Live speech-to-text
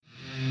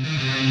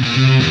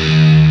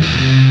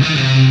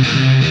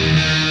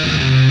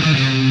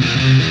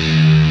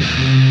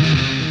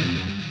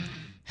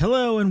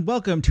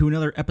welcome to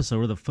another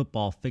episode of the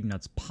Football Fig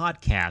Nuts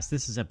podcast.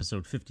 This is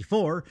episode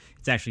 54.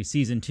 It's actually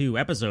season 2,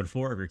 episode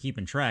 4, if you're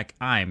keeping track.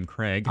 I'm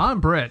Craig. I'm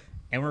Britt.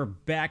 And we're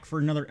back for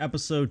another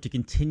episode to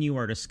continue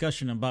our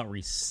discussion about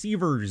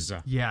receivers.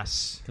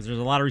 Yes. Because there's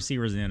a lot of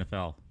receivers in the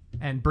NFL.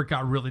 And Britt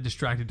got really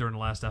distracted during the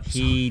last episode.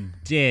 He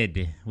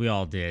did. We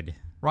all did.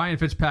 Ryan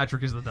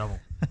Fitzpatrick is the devil.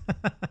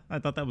 I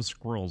thought that was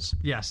squirrels.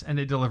 Yes, and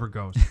they deliver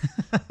goes.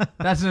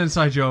 That's an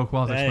inside joke.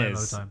 Well, I'll explain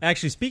another time.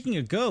 Actually, speaking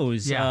of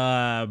goes,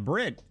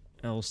 Britt,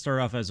 I'll start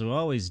off as we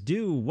always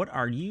do. What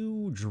are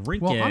you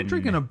drinking? Well, I'm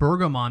drinking a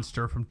Burger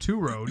Monster from Two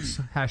Roads.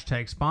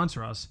 #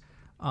 sponsor us.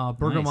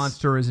 Burger Nice.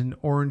 Monster is an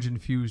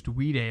orange-infused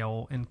wheat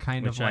ale and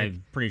Which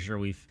I'm pretty sure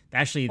we've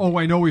actually... Oh,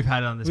 I know we've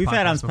had it on this podcast We've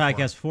had it on this before.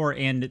 podcast before,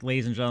 and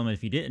ladies and gentlemen,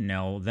 if you didn't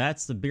know,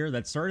 that's the beer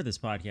that started this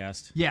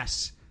podcast.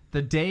 Yes.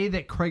 The day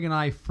that Craig and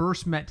I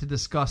first met to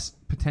discuss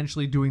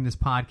potentially doing this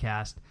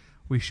podcast,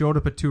 we showed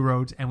up at Two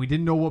Roads, and we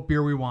didn't know what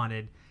beer we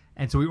wanted,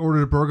 and so we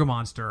ordered a Burger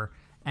Monster,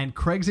 and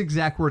Craig's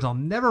exact words, I'll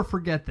never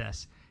forget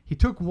this. He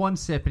took one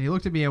sip, and he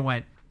looked at me and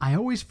went, I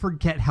always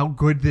forget how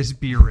good this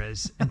beer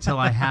is until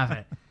I have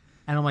it.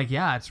 And I'm like,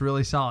 yeah, it's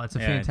really solid. It's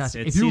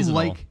fantastic. It's if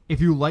seasonal. If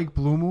you like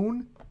Blue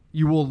Moon,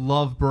 you will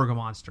love Burger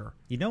Monster.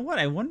 You know what?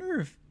 I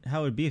wonder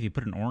how it would be if you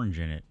put an orange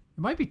in it. It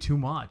might be too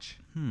much.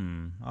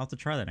 I'll have to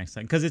try that next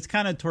time. Because it's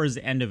kind of towards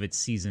the end of its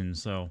season,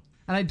 so...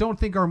 And I don't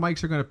think our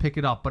mics are going to pick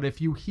it up. But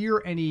if you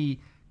hear any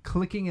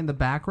clicking in the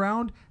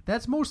background,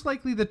 that's most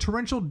likely the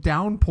torrential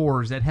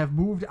downpours that have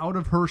moved out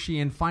of Hershey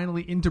and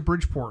finally into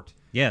Bridgeport.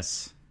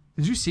 Yes.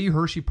 Did you see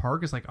Hershey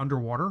Park is like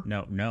underwater?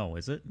 No,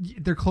 is it?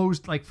 They're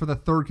closed like for the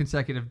third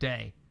consecutive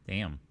day.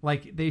 Damn.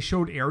 Like they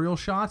showed aerial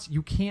shots.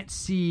 You can't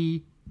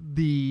see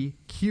the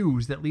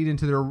queues that lead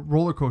into their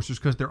roller coasters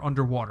because they're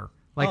underwater.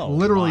 Like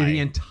literally the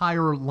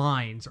entire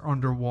lines are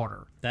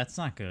underwater. That's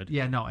not good.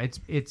 Yeah, no,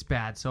 it's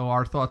bad. So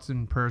our thoughts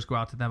and prayers go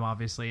out to them,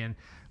 obviously. And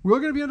we're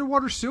going to be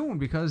underwater soon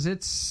because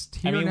it's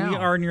here now. We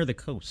are near the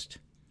coast.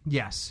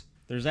 Yes.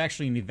 There's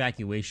actually an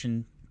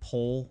evacuation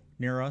pole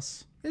near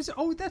us. That's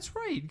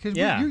right. Because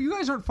you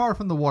guys aren't far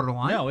from the water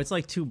line. No, it's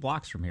like 2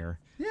 blocks from here.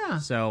 Yeah.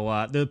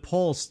 So the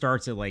pole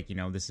starts at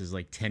this is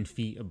like 10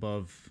 feet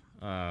above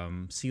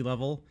sea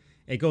level.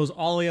 It goes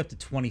all the way up to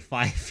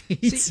 25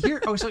 feet.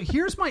 So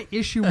here's my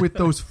issue with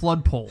those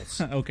flood poles.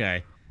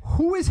 Okay.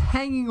 Who is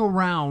hanging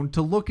around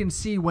to look and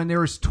see when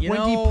there's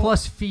 20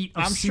 plus feet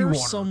of seawater? I'm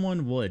sure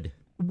someone would.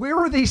 Where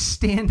are they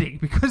standing?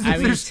 Because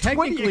there's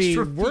 20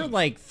 extra feet. We're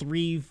like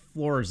 3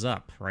 floors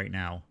up right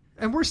now.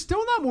 And we're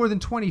still not more than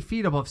 20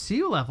 feet above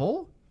sea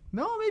level.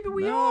 No, maybe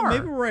we are.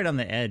 Maybe we're right on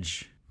the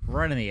edge.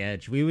 Right on the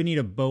edge. We would need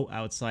a boat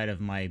outside of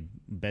my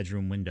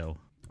bedroom window.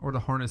 Or to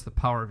harness the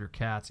power of your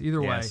cats.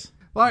 Either way. Yes.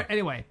 All right,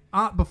 anyway,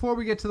 before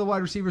we get to the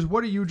wide receivers,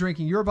 what are you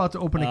drinking? You're about to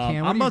open a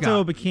can. I'm about to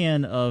open a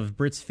can of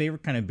Britt's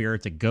favorite kind of beer.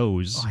 It's a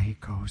Goes. Oh, I hate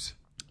Goes.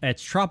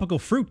 It's tropical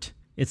fruit.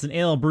 It's an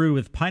ale brewed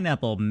with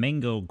pineapple,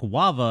 mango,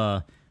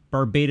 guava,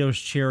 Barbados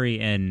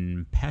cherry,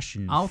 and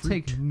passion fruit. I'll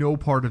take no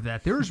part of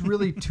that. There's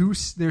really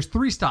there's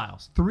 3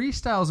 styles. 3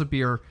 styles of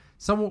beer,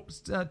 2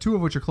 of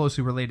which are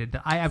closely related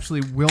that I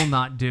absolutely will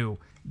not do.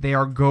 They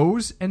are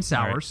Goes and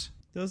sours.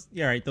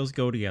 Right. Those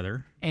go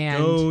together. And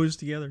goes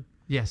together.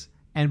 Yes.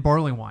 And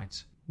barley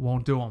wines.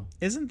 Won't do them.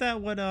 Isn't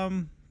that what,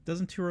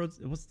 doesn't Two Roads,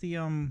 what's the,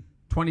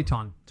 20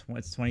 ton.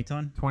 It's 20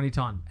 ton? 20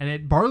 ton.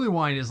 And barley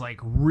wine is like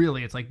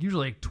really, it's like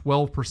usually like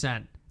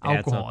 12%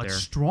 alcohol. It's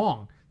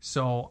strong.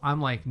 So I'm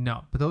like,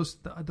 no. But those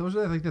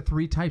are like the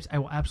 3 types I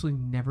will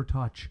absolutely never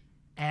touch.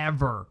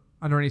 Ever.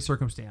 Under any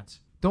circumstance.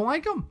 Don't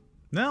like them.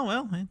 No,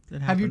 well, it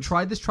happens. Have you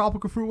tried this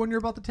tropical fruit one you're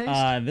about to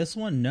taste? This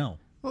one, no.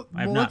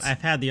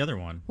 I've had the other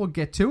one. We'll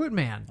get to it,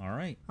 man. All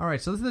right.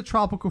 So this is the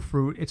tropical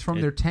fruit. It's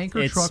from their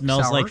Tanker Truck Sour. It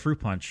smells like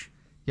fruit punch.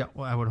 Yeah,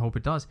 well, I would hope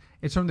it does.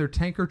 It's from their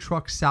Tanker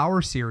Truck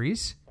Sour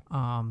series.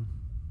 And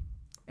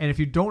if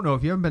you don't know,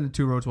 if you haven't been to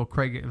Two Roads while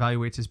Craig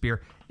evaluates his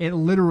beer, it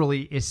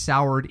literally is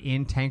soured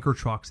in tanker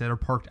trucks that are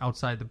parked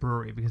outside the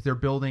brewery because they're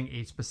building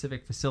a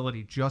specific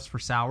facility just for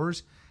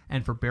sours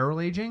and for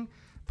barrel aging.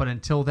 But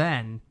until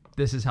then,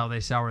 this is how they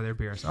sour their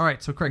beers. All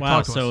right, so Craig,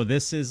 talk to us. So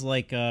this is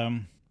like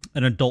an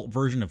adult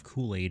version of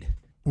Kool-Aid.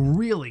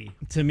 Really?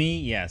 To me,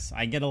 yes.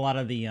 I get a lot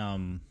of the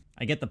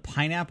I get the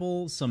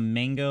pineapple, some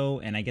mango,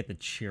 and I get the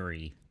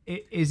cherry.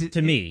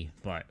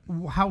 But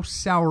how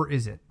sour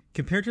is it?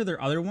 Compared to their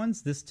other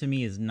ones, this to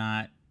me is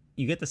not...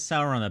 You get the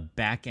sour on the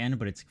back end,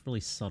 but it's really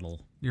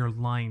subtle. You're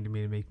lying to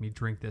me to make me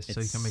drink this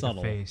so you can make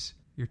a face.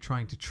 You're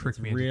trying to trick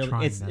me into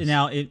trying this.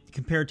 Now,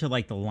 compared to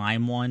like the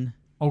lime one...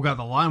 Oh, God,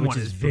 the lime one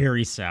is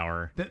very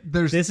sour.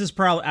 This is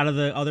probably, out of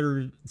the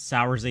other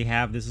sours they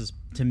have, this is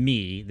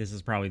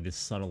probably the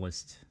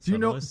subtlest. Do you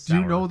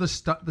know the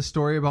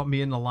story about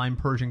me and the lime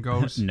Persian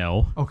Goes?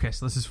 No. Okay,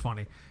 so this is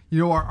funny. You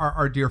know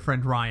our dear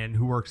friend Ryan,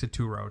 who works at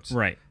Two Roads.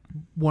 Right.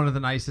 One of the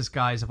nicest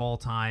guys of all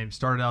time.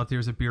 Started out there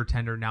as a beer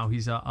tender. Now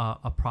he's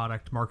a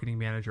product marketing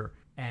manager.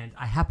 And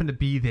I happened to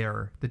be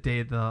there the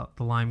day the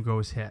lime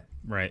Goes hit.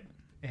 Right.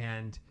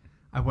 And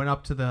I went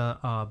up to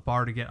the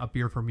bar to get a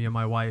beer for me and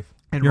my wife.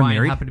 And You're Ryan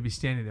married? happened to be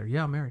standing there.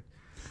 Yeah, I'm married.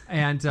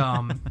 And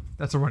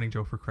that's a running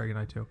joke for Craig and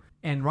I, too.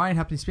 And Ryan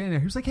happened to be standing there.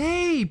 He was like,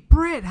 hey,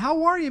 Britt,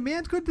 how are you, man?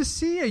 It's good to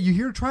see you. You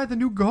here to try the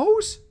new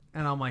Goes?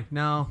 And I'm like,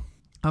 no,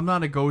 I'm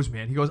not a Goes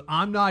man. He goes,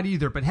 I'm not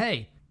either. But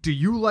hey, do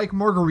you like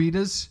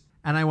margaritas?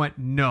 And I went,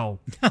 no.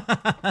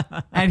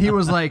 And he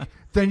was like,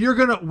 then you're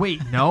going to...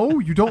 Wait, no?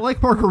 You don't like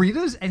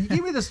margaritas? And he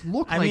gave me this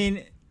look I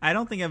mean, I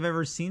don't think I've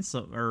ever seen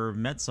or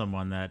met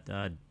someone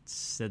that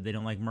said they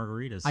don't like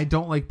margaritas. I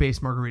don't like base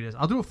margaritas.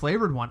 I'll do a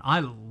flavored one. I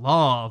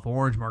love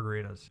orange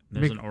margaritas.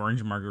 There's an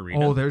orange margarita.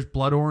 Oh, there's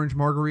blood orange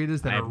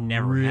margaritas that I've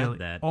never had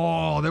that.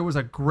 Oh, there was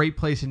a great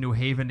place in New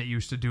Haven that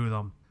used to do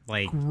them.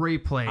 Like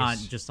great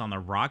place. Just on the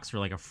rocks or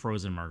like a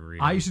frozen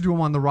margarita? I used to do them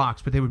on the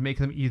rocks, but they would make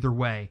them either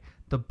way.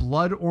 The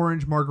blood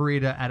orange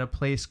margarita at a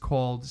place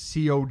called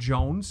C.O.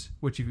 Jones,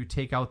 which if you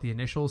take out the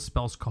initials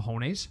spells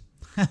cojones.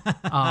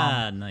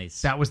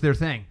 Nice. That was their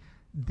thing.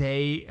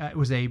 It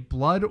was a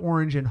blood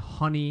orange and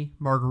honey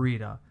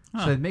margarita.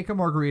 So they'd make a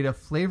margarita,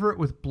 flavor it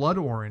with blood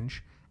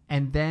orange,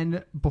 and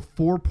then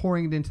before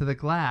pouring it into the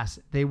glass,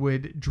 they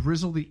would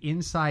drizzle the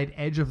inside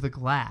edge of the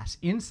glass,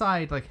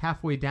 inside like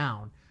halfway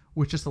down,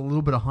 with just a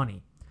little bit of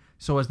honey.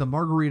 So as the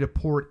margarita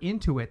poured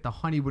into it, the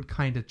honey would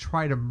kind of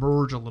try to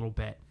merge a little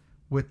bit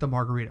with the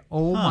margarita.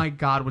 Oh my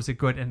God, was it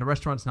good? And the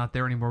restaurant's not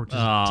there anymore, which is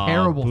a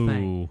terrible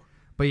thing.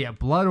 But yeah,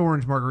 blood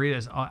orange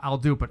margaritas, I'll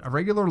do. But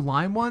regular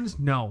lime ones,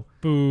 no.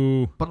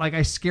 Boo. But like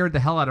I scared the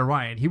hell out of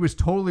Ryan. He was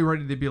totally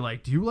ready to be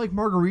like, do you like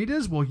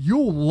margaritas? Well,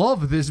 you'll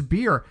love this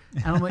beer.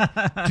 And I'm like,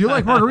 do you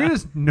like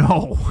margaritas?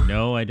 No.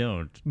 No, I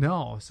don't.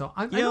 No. So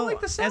I don't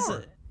like the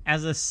sour.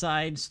 As a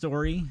side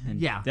story, and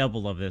Deb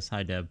will love this.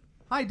 Hi, Deb.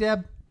 Hi,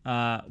 Deb.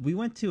 We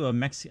went to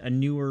a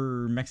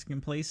newer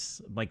Mexican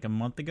place like a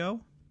month ago.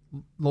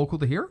 Local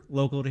to here?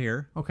 Local to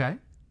here. Okay.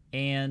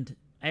 And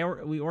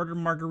we ordered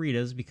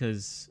margaritas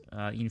because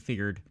you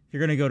figured if you're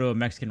going to go to a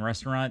Mexican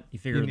restaurant, you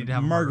figured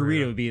a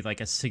margarita would be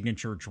like a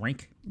signature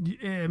drink.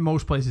 In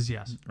most places,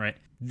 yes. Right.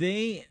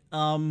 They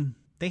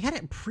had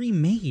it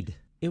pre-made.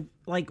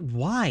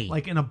 Why?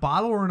 Like in a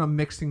bottle or in a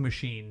mixing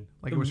machine?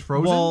 Like it was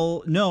frozen?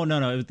 Well,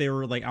 no. They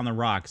were like on the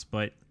rocks,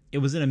 but it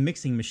was in a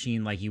mixing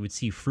machine like you would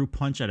see fruit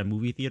punch at a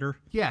movie theater.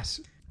 Yes.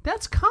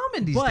 That's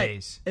common these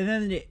days. And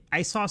then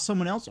I saw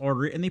someone else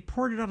order it, and they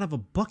poured it out of a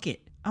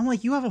bucket. I'm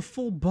like, you have a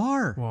full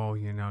bar. Well,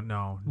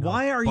 no.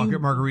 Why are bucket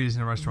margaritas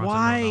in a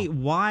restaurant?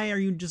 Why are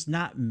you just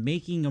not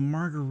making a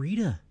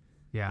margarita?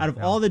 Yeah. Out of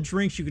all the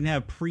drinks you can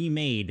have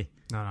pre-made,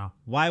 no.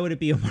 Why would it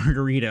be a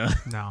margarita?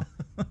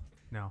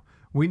 No.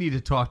 We need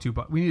to talk,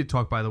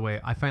 by the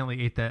way. I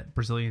finally ate that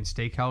Brazilian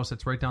steakhouse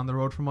that's right down the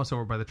road from us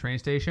over by the train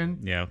station.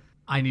 Yeah.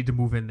 I need to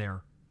move in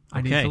there.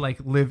 I need to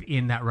live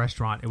in that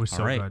restaurant. It was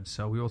so good.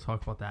 So we will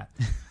talk about that.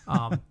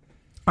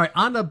 All right,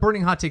 on the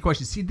burning hot take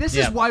question. See, this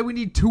is why we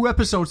need 2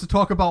 episodes to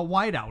talk about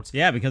wideouts.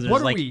 Yeah, because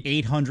there's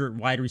 800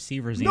 wide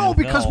receivers in the NFL.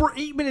 Because we're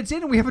 8 minutes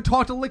in and we haven't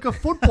talked a lick of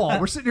football.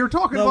 We're sitting here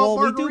talking about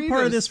margaritas. We do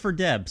part of this for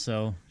Deb,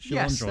 so she'll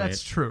enjoy it. Yes,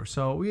 that's true.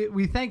 So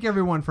we thank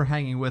everyone for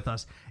hanging with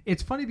us.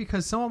 It's funny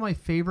because some of my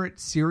favorite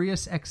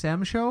Sirius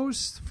XM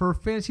shows for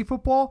fantasy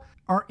football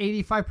are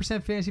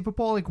 85% fantasy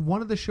football. Like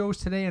one of the shows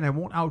today, and I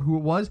won't out who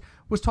it was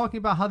talking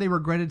about how they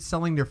regretted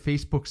selling their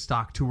Facebook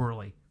stock too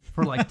early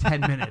for like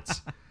 10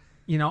 minutes.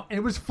 And it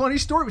was a funny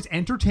story. It was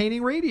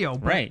entertaining radio.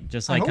 Right.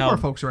 Just like how our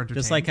folks are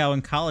entertaining. Just like how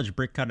in college,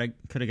 Brick could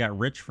have got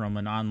rich from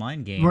an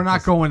online game. We're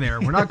not going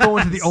there. We're not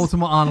going to the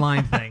Ultima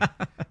Online thing.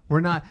 We're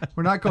not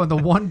going. The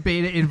one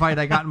beta invite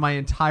I got in my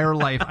entire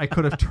life, I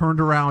could have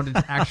turned around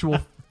into actual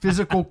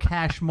physical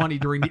cash money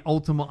during the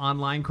Ultima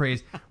Online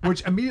craze,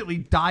 which immediately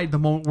died the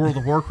moment World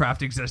of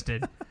Warcraft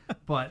existed.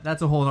 But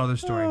that's a whole other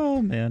story.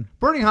 Oh, man.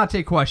 Burning hot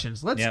take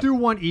questions. Let's do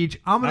one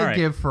each. I'm going to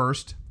give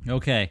first.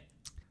 Okay.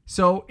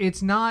 So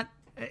it's not...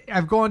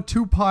 I've gone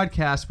 2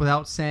 podcasts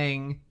without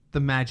saying the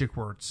magic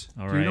words.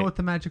 Do you know what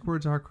the magic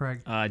words are,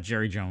 Craig?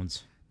 Jerry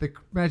Jones. The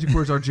magic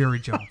words are Jerry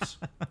Jones.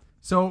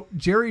 So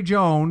Jerry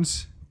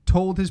Jones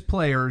told his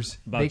players...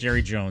 About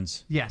Jerry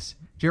Jones. Yes.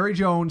 Jerry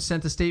Jones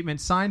sent a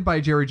statement signed by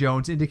Jerry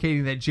Jones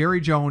indicating that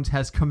Jerry Jones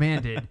has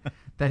commanded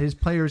that his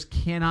players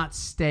cannot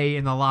stay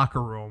in the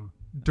locker room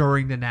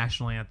during the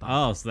national anthem.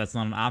 Oh, so that's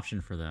not an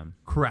option for them.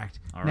 Correct.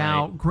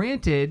 Now,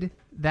 granted...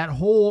 That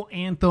whole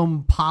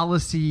anthem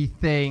policy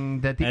thing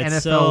that the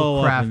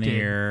NFL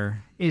crafted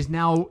is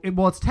now...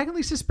 Well, it's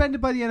technically suspended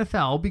by the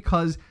NFL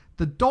because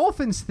the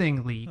Dolphins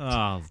thing leaked.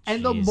 Oh,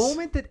 and the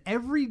moment that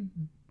every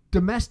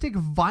domestic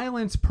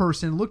violence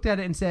person looked at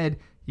it and said,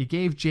 you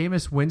gave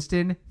Jameis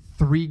Winston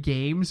 3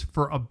 games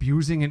for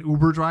abusing an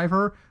Uber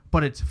driver,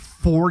 but it's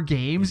 4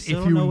 games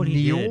if you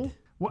kneel.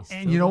 Well,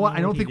 and you know what? I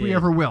don't think we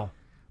ever will.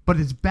 But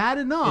it's bad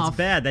enough. It's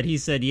bad that he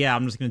said,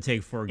 I'm just going to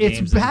take 4 games.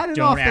 It's bad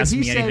enough don't ask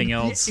me anything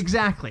else.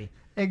 Exactly.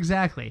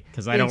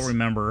 Because I don't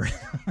remember.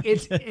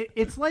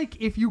 It's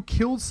like if you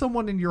killed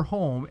someone in your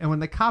home, and when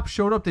the cops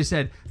showed up, they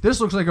said,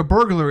 this looks like a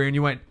burglary. And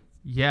you went,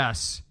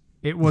 yes,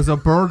 it was a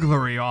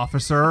burglary,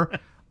 officer.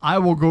 I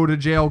will go to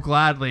jail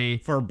gladly.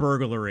 For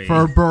burglary.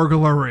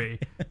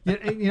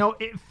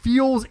 It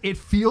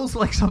feels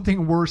like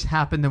something worse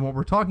happened than what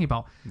we're talking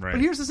about. Right.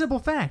 But here's the simple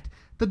fact.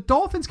 The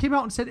Dolphins came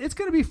out and said it's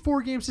going to be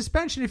 4-game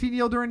suspension if you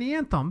kneel during the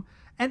anthem.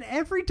 And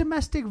every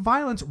domestic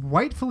violence,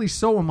 rightfully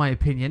so in my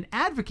opinion,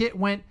 advocate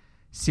went,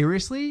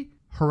 seriously?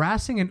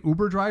 Harassing an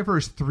Uber driver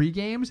is 3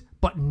 games,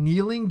 but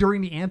kneeling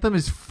during the anthem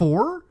is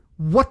 4?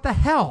 What the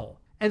hell?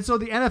 And so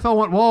the NFL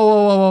went,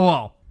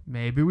 whoa.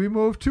 Maybe we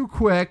moved too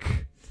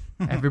quick.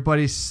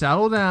 Everybody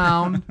settle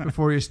down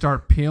before you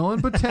start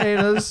peeling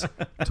potatoes,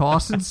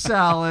 tossing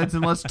salads,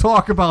 and let's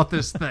talk about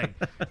this thing.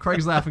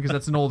 Craig's laughing because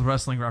that's an old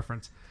wrestling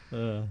reference.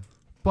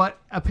 But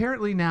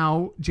apparently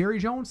now Jerry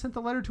Jones sent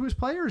the letter to his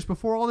players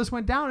before all this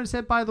went down and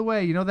said, by the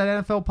way, you know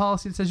that NFL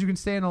policy that says you can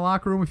stay in the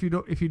locker room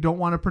if you don't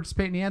want to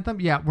participate in the anthem?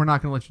 Yeah, we're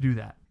not going to let you do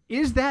that.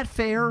 Is that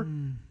fair?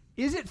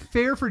 Is it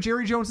fair for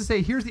Jerry Jones to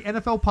say, here's the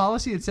NFL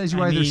policy that says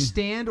you either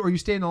stand or you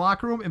stay in the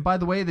locker room? And by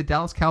the way, the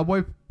Dallas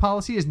Cowboy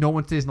policy is no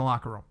one stays in the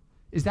locker room.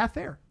 Is that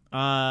fair?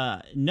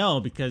 No,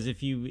 because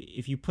if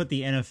you put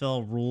the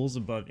NFL rules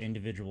above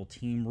individual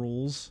team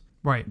rules,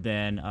 right,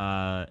 then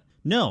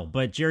no.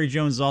 But Jerry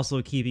Jones is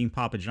also keeping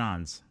Papa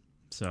John's,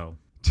 so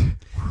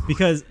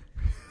because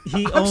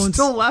I'm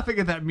still laughing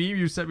at that meme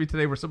you sent me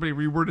today where somebody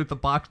reworded the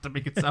box to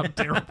make it sound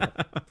terrible.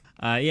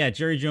 Yeah,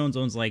 Jerry Jones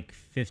owns like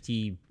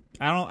 50.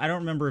 I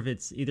don't remember if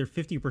it's either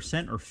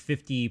 50% or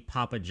 50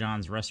 Papa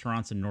John's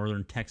restaurants in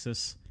northern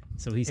Texas.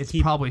 So it's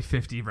probably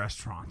 50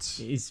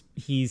 restaurants.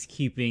 He's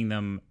keeping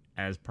them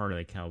as part of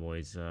the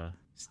Cowboys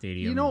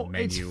stadium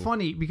menu. It's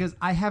funny because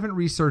I haven't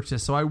researched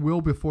this, so I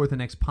will before the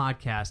next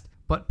podcast.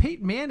 But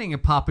Peyton Manning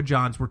and Papa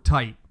John's were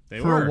tight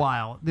for a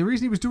while. The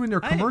reason he was doing their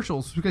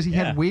commercials was because he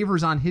had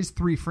waivers on his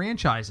 3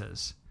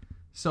 franchises.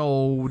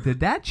 So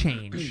did that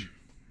change?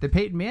 Did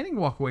Peyton Manning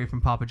walk away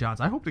from Papa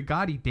John's? I hope to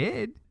God he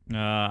did.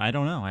 I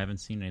don't know. I haven't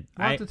seen it.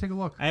 I'll have to take a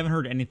look. I haven't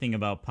heard anything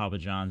about Papa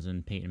John's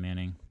and Peyton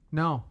Manning.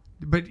 No.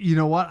 But you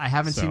know what? I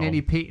haven't seen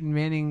any Peyton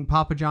Manning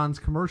Papa John's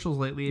commercials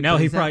lately. No,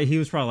 he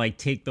was probably like,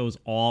 take those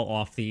all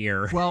off the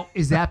air. Well,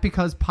 is that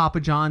because Papa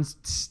John's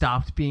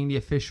stopped being the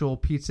official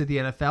pizza of the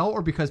NFL,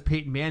 or because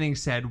Peyton Manning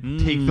said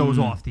take those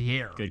off the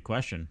air? Good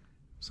question.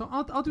 So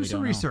I'll do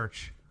some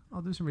research.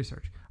 I'll do some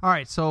research. All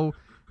right. So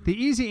the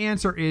easy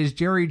answer is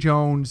Jerry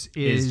Jones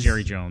is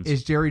Jerry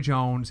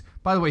Jones.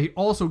 By the way, he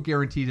also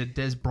guaranteed that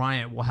Dez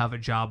Bryant will have a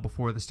job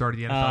before the start of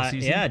the NFL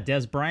season. Yeah,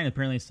 Dez Bryant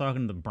apparently is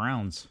talking to the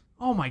Browns.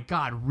 Oh, my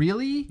God.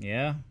 Really?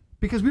 Yeah.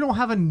 Because we don't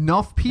have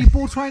enough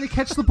people trying to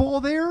catch the ball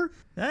there?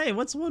 Hey,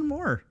 what's one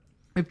more?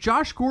 If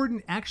Josh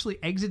Gordon actually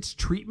exits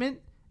treatment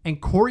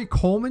and Corey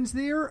Coleman's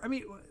there, I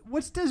mean,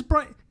 what's Dez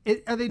Bryant?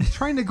 Are they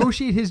trying to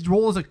negotiate his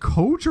role as a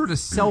coach or to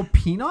sell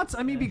peanuts?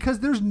 I mean, because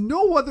there's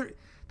no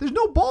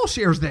ball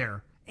shares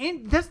there.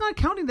 And that's not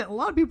counting that a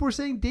lot of people are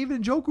saying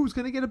David Njoku is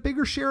going to get a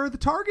bigger share of the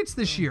targets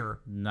this year.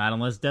 Not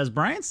unless Dez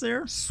Bryant's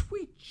there.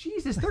 Sweet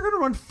Jesus. They're going to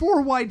run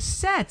 4 wide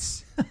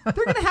sets. They're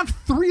going to have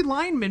 3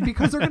 linemen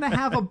because they're going to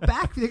have a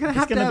back. They're going to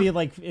have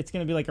it's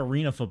going to be like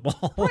arena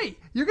football. Right.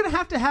 You're going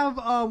to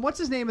have what's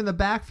his name in the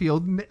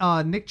backfield?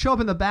 Nick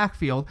Chubb in the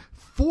backfield.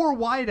 4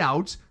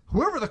 wideouts.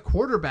 Whoever the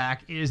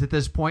quarterback is at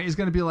this point is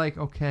going to be like,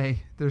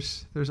 okay,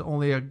 there's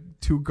only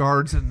 2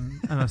 guards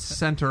and a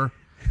center.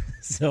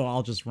 So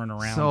I'll just run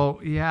around.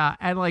 So yeah,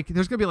 and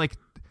there's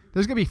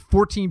gonna be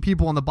 14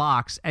 people in the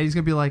box, and he's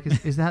gonna be like,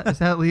 "Is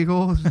that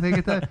legal? Do they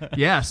get that?"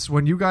 Yes.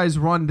 When you guys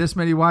run this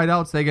many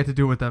wideouts, they get to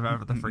do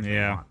whatever the freak they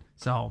want.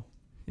 So,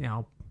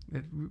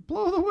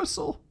 blow the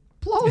whistle.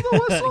 Blow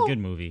the whistle. Good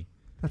movie.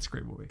 That's a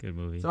great movie. Good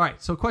movie. So, all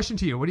right. So, question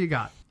to you: what do you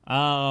got?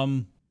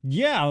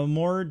 Yeah,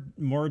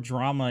 more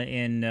drama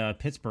in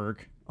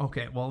Pittsburgh.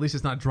 Okay, well, at least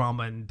it's not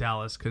drama in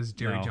Dallas because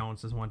Jerry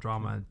Jones doesn't want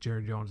drama in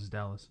Jerry Jones'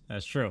 Dallas.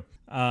 That's true.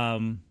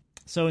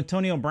 So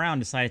Antonio Brown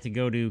decided to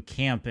go to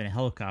camp in a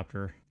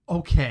helicopter.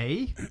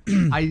 Okay.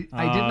 I did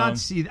not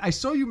see... I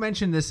saw you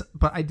mention this,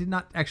 but I did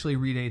not actually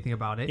read anything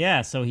about it.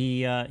 Yeah, so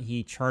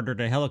he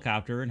chartered a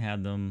helicopter and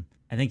had them...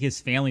 I think his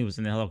family was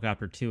in the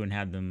helicopter too and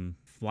had them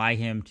fly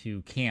him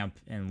to camp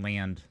and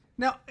land.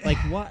 Now,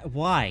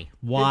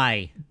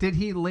 Why? Did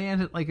he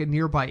land at a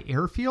nearby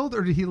airfield,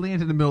 or did he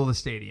land in the middle of the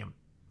stadium?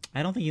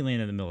 I don't think he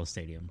landed in the middle of the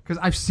stadium. Because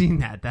I've seen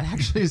that. That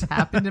actually has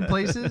happened in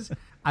places.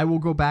 I will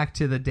go back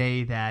to the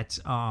day that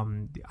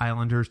the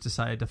Islanders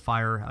decided to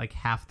fire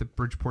half the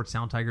Bridgeport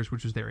Sound Tigers,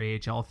 which was their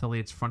AHL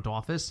affiliate's front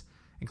office,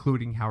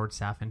 including Howard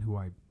Safin, who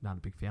I'm not a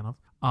big fan of.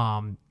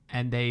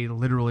 And they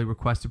literally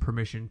requested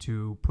permission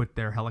to put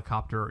their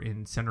helicopter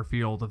in center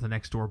field of the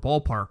next door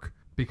ballpark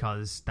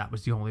because that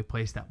was the only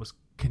place that was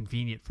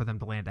convenient for them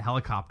to land a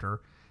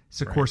helicopter.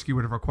 Sikorsky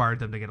would have required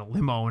them to get a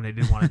limo, and they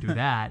didn't want to do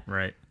that.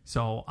 Right.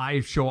 So I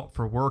show up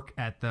for work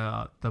at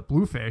the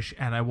Bluefish,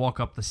 and I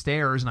walk up the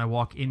stairs, and I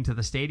walk into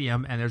the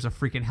stadium, and there's a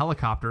freaking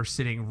helicopter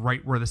sitting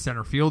right where the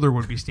center fielder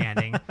would be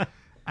standing.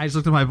 I just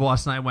looked at my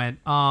boss, and I went,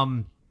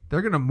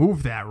 they're going to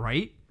move that,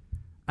 right?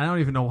 I don't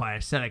even know why I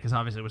said it because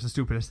obviously it was the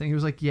stupidest thing. He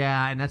was like,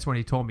 yeah, and that's when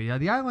he told me, yeah,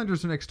 the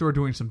Islanders are next door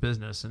doing some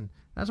business, and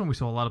that's when we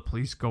saw a lot of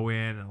police go in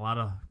and a lot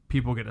of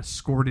people get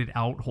escorted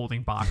out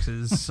holding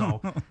boxes. So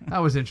that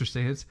was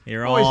interesting.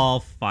 You're all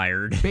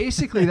fired.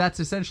 Basically, that's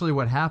essentially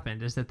what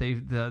happened, is that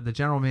the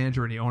general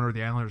manager and the owner of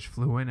the Islanders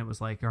flew in and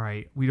was like, all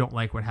right, we don't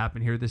like what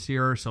happened here this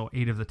year, so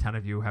 8 of the 10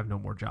 of you have no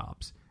more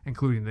jobs,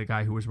 including the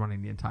guy who was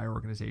running the entire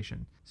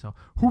organization. So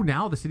who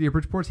now the city of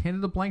Bridgeport's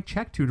handed a blank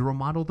check to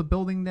remodel the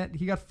building that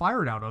he got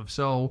fired out of.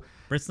 So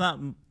Britt's not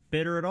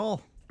bitter at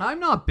all. I'm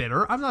not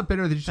bitter. I'm not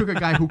bitter that you took a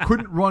guy who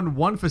couldn't run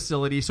one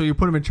facility, so you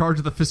put him in charge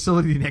of the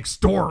facility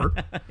next door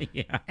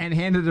and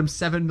handed him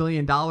 $7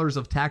 million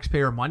of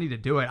taxpayer money to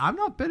do it. I'm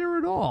not bitter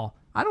at all.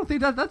 I don't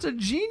think that's a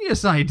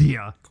genius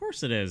idea. Of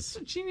course it is. It's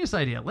a genius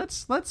idea.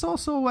 Let's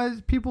also, as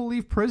people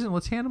leave prison,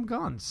 let's hand them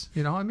guns.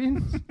 You know what I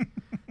mean?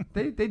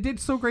 They did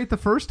so great the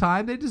first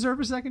time. They deserve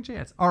a second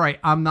chance. All right,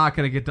 I'm not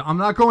going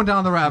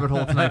down the rabbit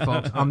hole tonight,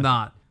 folks. I'm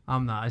not.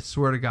 I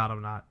swear to God,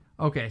 I'm not.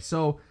 Okay,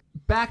 so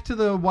back to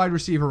the wide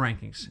receiver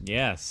rankings.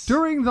 Yes.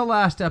 During the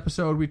last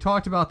episode, we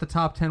talked about the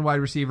top 10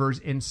 wide receivers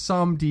in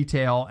some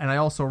detail, and I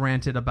also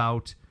ranted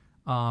about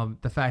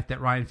the fact that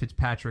Ryan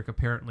Fitzpatrick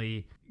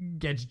apparently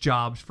gets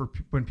jobs for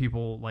when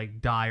people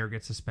like die or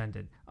get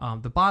suspended.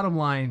 The bottom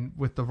line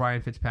with the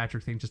Ryan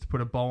Fitzpatrick thing, just to put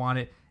a bow on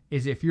it,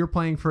 is if you're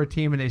playing for a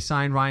team and they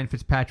sign Ryan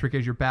Fitzpatrick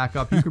as your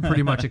backup, you can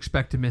pretty much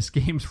expect to miss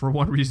games for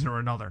one reason or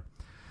another.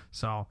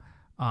 So,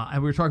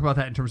 and we were talking about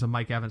that in terms of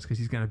Mike Evans because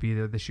he's going to be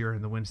there this year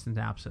in the Winston's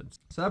absence.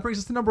 So that brings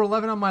us to number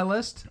 11 on my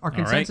list, our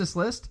consensus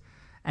list.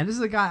 And this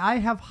is a guy I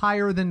have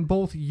higher than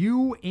both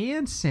you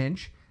and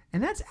Cinch,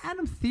 and that's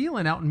Adam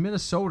Thielen out in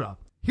Minnesota.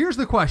 Here's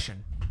the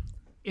question.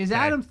 Is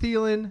Adam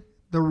Thielen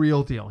the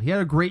real deal? He had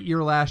a great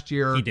year last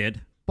year. He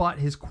did. But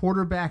his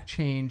quarterback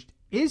changed.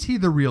 Is he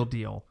the real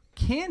deal?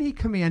 Can he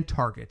command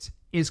targets?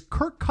 Is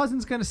Kirk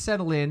Cousins going to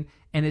settle in?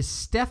 And is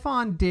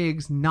Stephon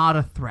Diggs not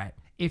a threat?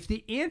 If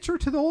the answer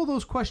to all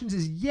those questions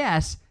is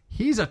yes,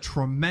 he's a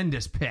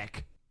tremendous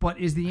pick. But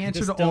is the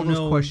answer to all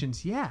those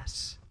questions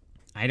yes?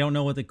 I don't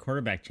know what the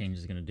quarterback change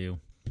is going to do.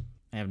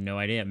 I have no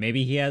idea.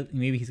 Maybe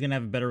he's going to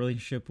have a better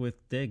relationship with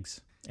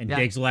Diggs. And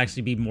Diggs will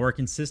actually be more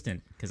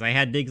consistent. Because I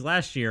had Diggs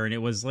last year, and it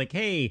was like,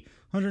 hey,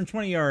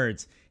 120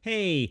 yards.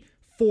 Hey,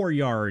 4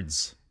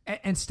 yards.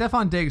 And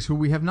Stephon Diggs, who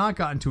we have not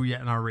gotten to yet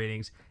in our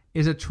ratings,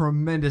 is a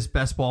tremendous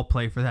best ball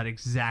play for that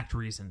exact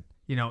reason.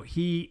 You know,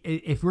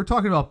 if we're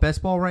talking about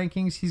best ball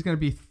rankings, he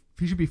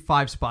should be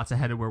 5 spots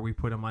ahead of where we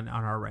put him on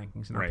our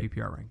rankings and our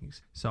PPR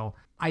rankings. So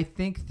I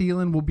think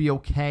Thielen will be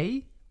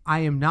okay. I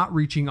am not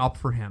reaching up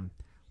for him.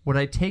 Would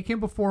I take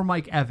him before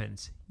Mike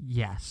Evans?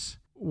 Yes.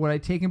 Would I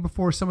take him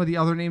before some of the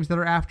other names that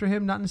are after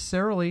him? Not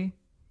necessarily.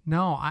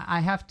 No,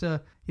 I have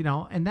to,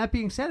 and that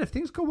being said, if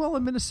things go well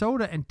in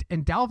Minnesota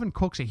and Dalvin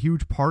Cook's a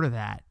huge part of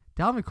that,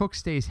 Dalvin Cook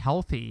stays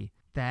healthy,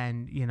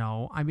 then, I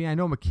know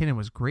McKinnon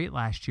was great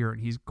last year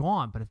and he's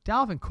gone, but if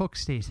Dalvin Cook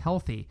stays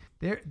healthy,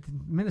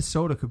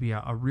 Minnesota could be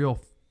a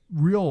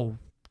real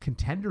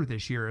contender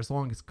this year as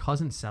long as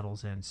Cousins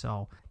settles in.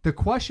 So the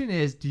question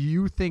is, do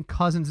you think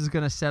Cousins is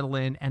going to settle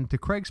in? And to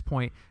Craig's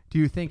point, do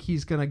you think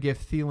he's going to give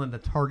Thielen the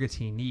targets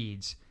he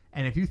needs?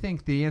 And if you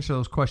think the answer to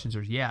those questions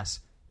is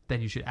yes,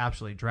 then you should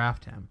absolutely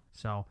draft him.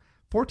 So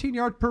 14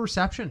 yards per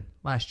reception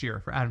last year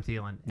for Adam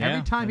Thielen. Yeah,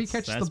 every time he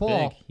catches the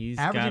ball, he's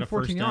averaging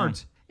 14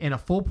 yards. In a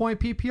full point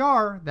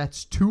PPR,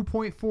 that's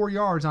 2.4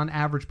 yards on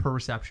average per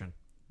reception.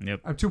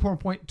 Yep.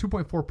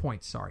 2.4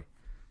 points, sorry.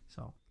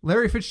 So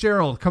Larry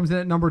Fitzgerald comes in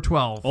at number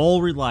 12.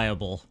 All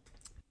reliable.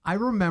 I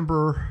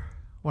remember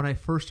when I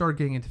first started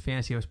getting into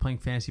fantasy, I was playing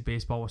fantasy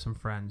baseball with some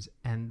friends,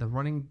 and the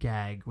running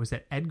gag was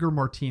that Edgar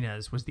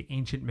Martinez was the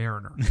ancient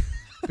mariner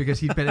because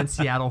he'd been in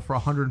Seattle for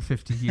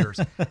 150 years.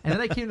 And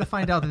then I came to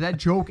find out that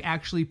joke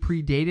actually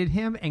predated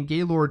him, and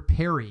Gaylord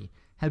Perry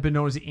had been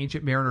known as the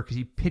ancient mariner because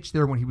he pitched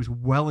there when he was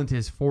well into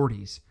his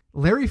 40s.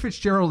 Larry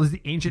Fitzgerald is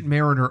the ancient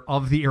mariner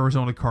of the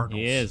Arizona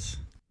Cardinals. He is.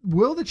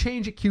 Will the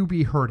change at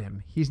QB hurt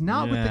him? He's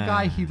not with the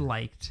guy he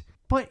liked,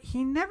 but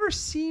he never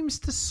seems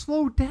to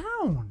slow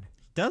down.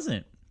 He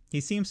doesn't. He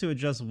seems to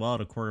adjust well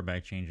to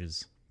quarterback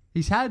changes.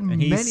 He's had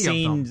many of them. He's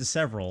seen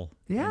several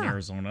in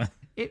Arizona.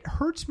 It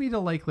hurts me to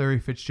like Larry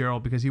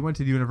Fitzgerald because he went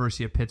to the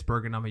University of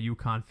Pittsburgh, and I'm a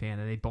UConn fan,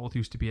 and they both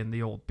used to be in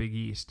the old Big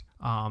East.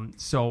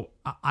 So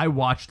I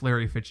watched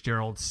Larry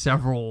Fitzgerald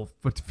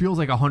what feels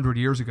like 100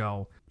 years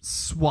ago,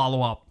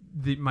 swallow up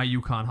my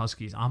UConn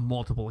Huskies on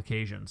multiple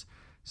occasions.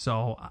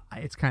 So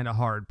it's kind of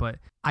hard, but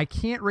I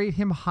can't rate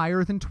him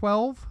higher than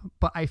 12,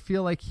 but I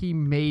feel like he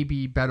may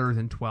be better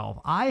than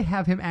 12. I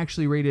have him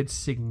actually rated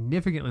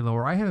significantly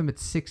lower. I have him at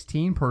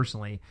 16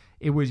 personally.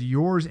 It was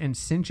yours and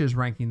Cinch's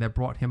ranking that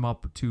brought him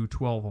up to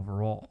 12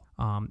 overall.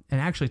 And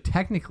actually,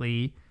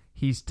 technically,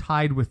 he's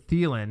tied with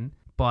Thielen,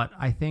 but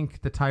I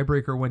think the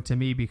tiebreaker went to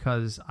me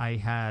because I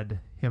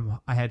had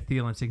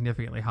Thielen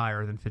significantly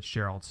higher than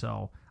Fitzgerald.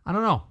 So I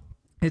don't know.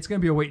 It's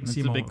going to be a wait and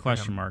see moment. It's a big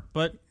question mark.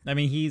 But,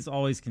 he's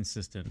always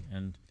consistent.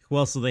 And who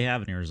else do they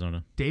have in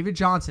Arizona? David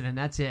Johnson, and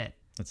that's it.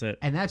 That's it.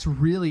 And that's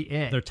really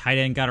it. Their tight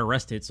end got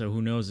arrested, so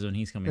who knows when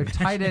he's coming Their back.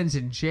 tight end's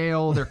in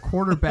jail. Their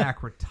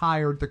quarterback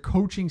retired. The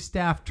coaching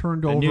staff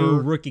turned over. The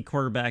new rookie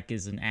quarterback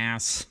is an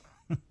ass.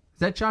 Is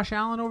that Josh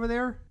Allen over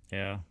there?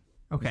 Yeah.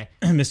 Okay.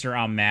 Mr.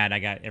 I'm mad.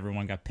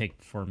 Everyone got picked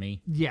before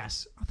me.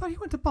 Yes. I thought he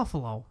went to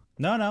Buffalo.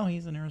 No,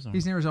 he's in Arizona.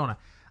 He's in Arizona.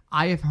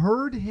 I've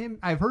heard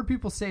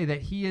people say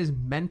that he is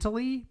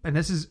mentally, and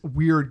this is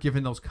weird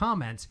given those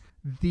comments,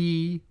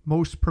 the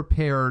most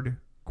prepared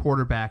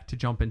quarterback to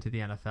jump into the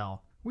NFL.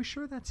 We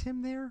sure that's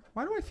him there?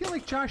 Why do I feel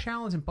like Josh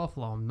Allen's in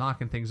Buffalo? I'm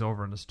knocking things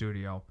over in the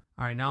studio.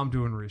 All right, now I'm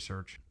doing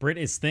research. Britt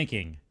is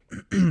thinking.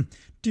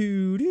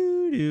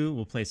 Do.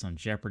 We'll play some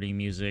Jeopardy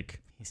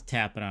music. He's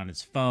tapping on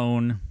his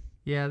phone.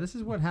 Yeah, this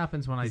is what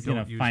happens when He's I don't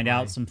gonna use find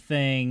out some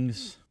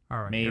things.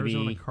 All right, maybe.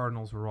 Arizona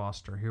Cardinals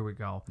roster. Here we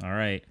go. All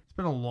right. It's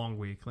been a long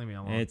week. Leave me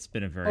alone. It's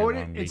been a very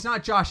long week. It's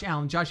not Josh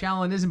Allen. Josh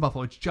Allen is in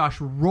Buffalo. It's Josh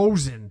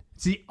Rosen.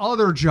 It's the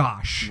other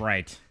Josh.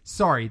 Right.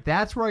 Sorry,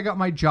 that's where I got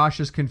my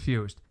Joshes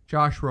confused.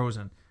 Josh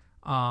Rosen.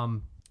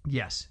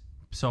 Yes.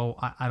 So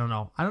I don't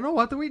know. We'll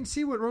have to wait and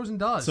see what Rosen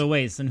does. So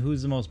wait, then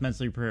who's the most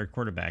mentally prepared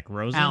quarterback?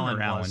 Rosen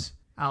or Allen?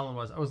 Allen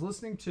was. I was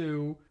listening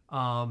to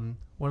one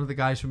of the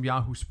guys from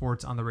Yahoo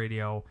Sports on the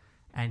radio,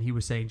 and he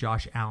was saying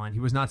Josh Allen.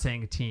 He was not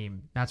saying a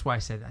team. That's why I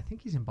said I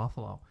think he's in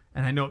Buffalo.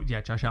 And I know,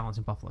 yeah, Josh Allen's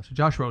in Buffalo. So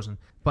Josh Rosen.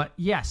 But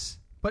yes.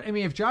 But I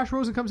mean, if Josh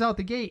Rosen comes out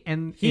the gate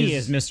and he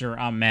is Mr.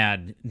 I'm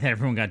mad that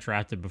everyone got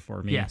drafted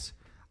before me. Yes.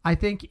 I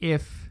think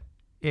if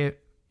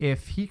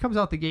he comes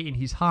out the gate and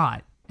he's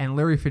hot and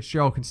Larry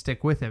Fitzgerald can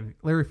stick with him,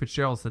 Larry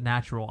Fitzgerald's the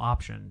natural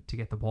option to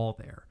get the ball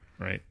there.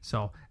 Right.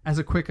 So as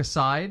a quick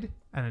aside,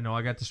 and I know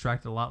I got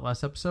distracted a lot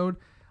last episode,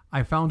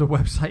 I found a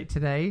website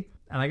today,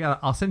 and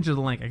I'll send you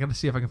the link. I got to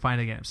see if I can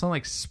find it again. It's something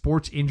like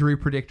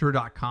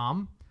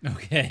sportsinjurypredictor.com.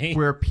 Okay.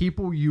 Where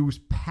people use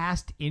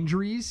past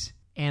injuries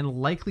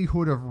and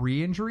likelihood of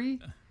re-injury.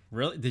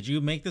 Really? Did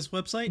you make this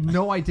website?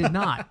 No, I did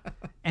not.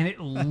 And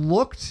it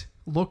look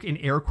in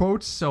air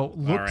quotes, so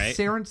looked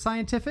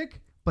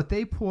scientific, but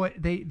they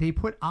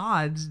put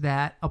odds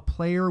that a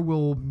player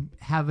will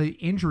have an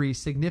injury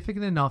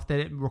significant enough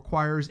that it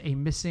requires a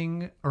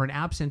missing or an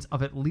absence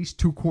of at least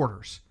 2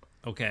 quarters.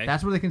 Okay.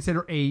 That's what they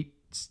consider a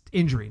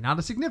injury, not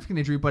a significant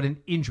injury, but an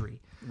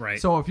injury.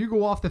 Right. So if you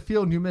go off the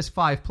field and you miss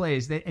 5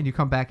 plays and you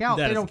come back out,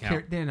 that they don't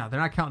count. care. They're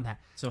not counting that.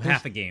 So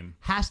half a game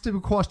has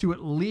to cost you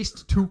at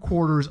least 2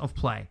 quarters of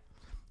play,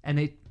 and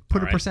they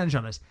put a percentage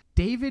on this.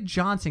 David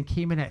Johnson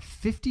came in at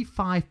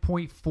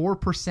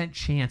 55.4%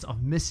 chance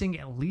of missing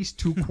at least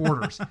 2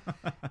 quarters.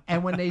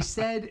 And when they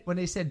said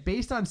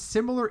based on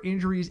similar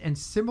injuries and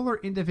similar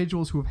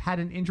individuals who have had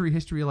an injury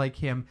history like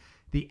him,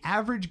 the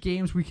average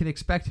games we can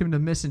expect him to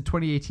miss in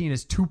 2018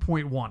 is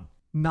 2.1,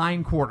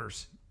 9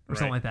 quarters or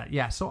something like that.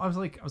 Yeah. So I was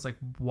like,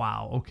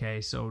 wow,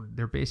 okay. So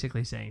they're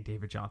basically saying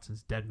David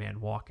Johnson's dead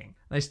man walking.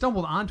 And I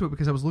stumbled onto it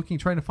because I was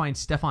trying to find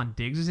Stephon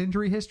Diggs'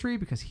 injury history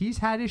because he's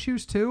had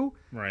issues too.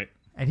 Right.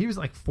 And he was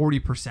like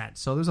 40%.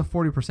 So there's a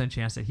 40%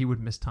 chance that he would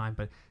miss time.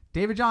 But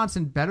David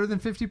Johnson, better than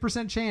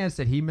 50% chance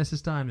that he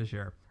misses time this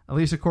year. At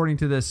least according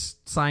to this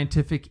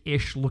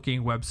scientific-ish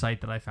looking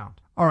website that I found.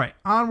 All right,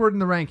 onward in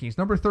the rankings.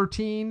 Number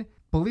 13,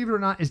 believe it or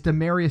not, is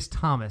Demaryius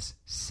Thomas.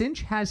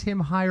 Cinch has him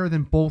higher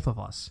than both of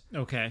us.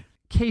 Okay.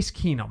 Case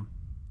Keenum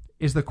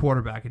is the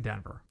quarterback in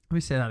Denver. Let me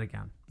say that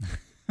again.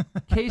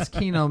 Case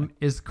Keenum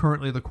is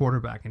currently the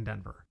quarterback in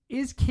Denver.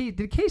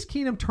 Did Case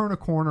Keenum turn a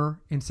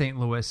corner in St.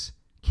 Louis?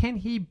 Can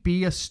he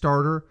be a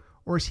starter,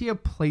 or is he a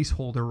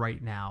placeholder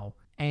right now?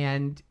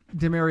 And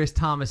Demaryius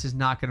Thomas is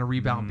not going to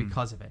rebound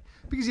because of it.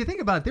 Because you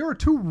think about it, there are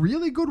 2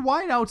 really good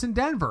wideouts in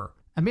Denver.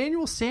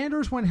 Emmanuel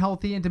Sanders, when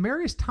healthy, and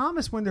Demaryius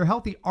Thomas, when they're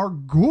healthy, are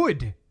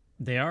good.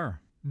 They are.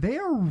 They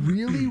are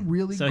really,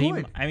 really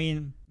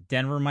good.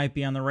 Denver might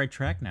be on the right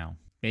track now.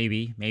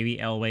 Maybe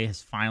Elway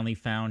has finally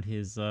found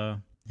his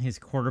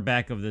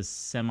quarterback of this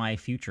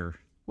semi-future.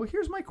 Well,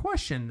 here's my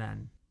question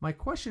then. My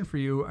question for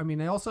you, I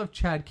mean, I also have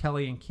Chad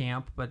Kelly in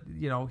camp, but,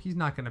 he's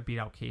not going to beat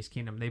out Case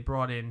Keenum. They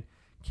brought in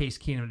Case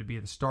Keenum to be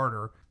the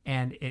starter,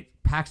 and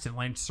Paxton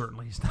Lynch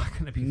certainly is not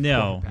going to be the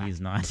quarterback. No,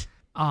 he's not.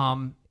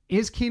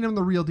 Is Keenum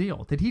the real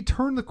deal? Did he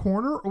turn the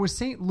corner, or was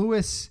St.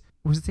 Louis...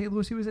 Was it St.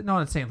 Louis he was at? No,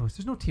 not St. Louis.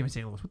 There's no team in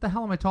St. Louis. What the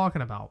hell am I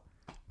talking about?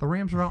 The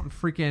Rams are out in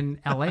freaking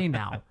L.A.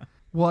 now.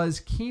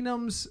 Was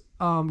Keenum's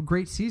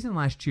great season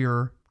last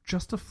year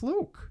just a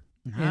fluke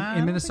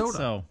in Minnesota?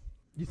 So.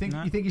 You think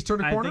he's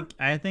turned a corner?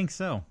 I think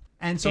so.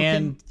 And so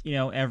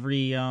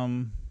every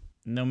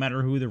no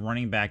matter who the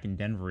running back in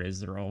Denver is,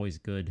 they're always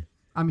good.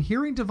 I'm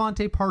hearing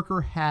Devontae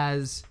Parker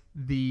has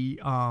the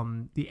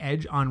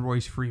edge on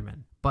Royce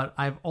Freeman, but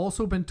I've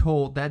also been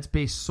told that's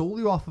based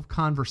solely off of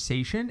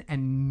conversation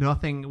and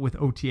nothing with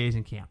OTAs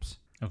and camps.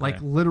 Okay.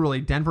 Like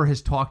literally, Denver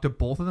has talked to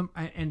both of them,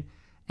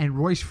 and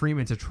Royce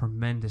Freeman's a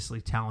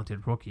tremendously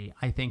talented rookie.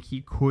 I think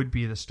he could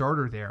be the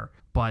starter there,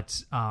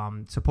 but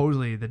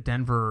supposedly the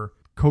Denver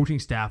coaching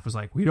staff was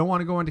like, we don't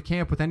want to go into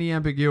camp with any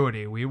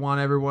ambiguity. We want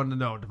everyone to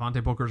know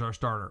Devontae Booker's our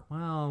starter.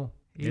 Well,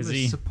 he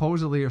was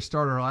supposedly a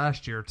starter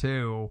last year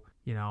too,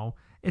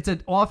 It's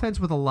an offense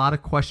with a lot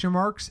of question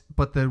marks,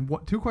 but the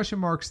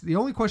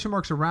only question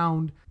marks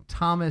around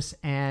Thomas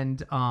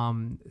and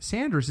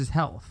Sanders is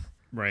health.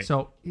 Right.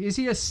 So is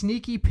he a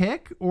sneaky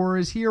pick or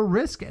is he a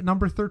risk at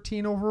number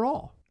 13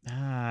 overall?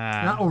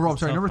 Not overall.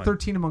 Sorry, number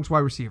 13 amongst wide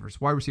receivers.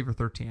 Wide receiver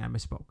 13. I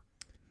misspoke.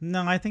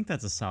 No, I think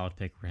that's a solid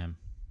pick for him.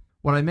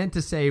 What I meant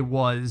to say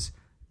was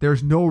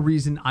there's no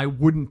reason I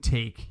wouldn't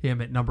take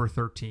him at number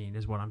 13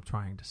 is what I'm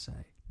trying to say.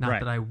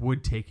 Not that I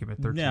would take him at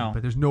 13,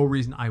 but there's no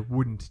reason I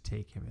wouldn't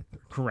take him at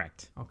 13.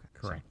 Correct. Okay.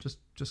 Correct. So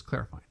just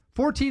clarifying.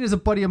 14 is a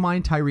buddy of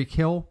mine, Tyreek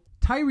Hill.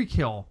 Tyreek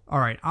Hill. All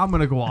right, I'm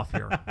going to go off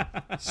here.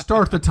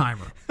 Start the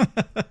timer.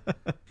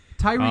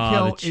 Tyreek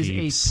Hill is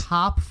a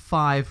top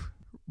 5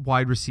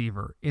 wide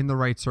receiver in the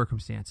right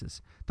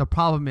circumstances. The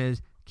problem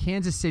is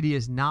Kansas City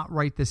is not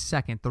right this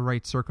second, the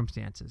right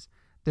circumstances.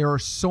 There are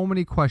so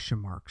many question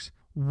marks.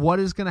 What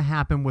is going to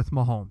happen with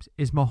Mahomes?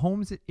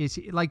 Is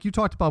he, like you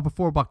talked about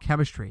before about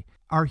chemistry?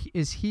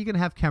 Is he going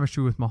to have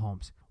chemistry with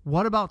Mahomes?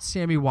 What about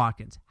Sammy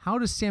Watkins? How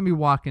does Sammy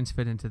Watkins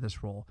fit into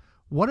this role?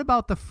 What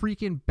about the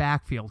freaking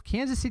backfield?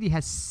 Kansas City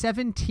has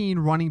 17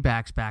 running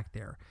backs back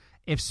there.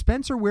 If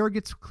Spencer Ware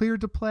gets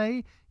cleared to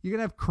play, you're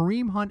going to have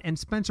Kareem Hunt and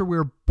Spencer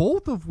Ware,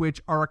 both of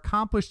which are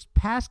accomplished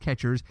pass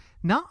catchers,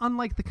 not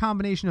unlike the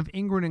combination of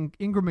Ingram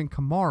and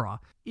Kamara.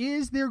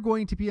 Is there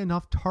going to be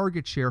enough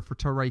target share for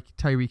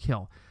Tyreek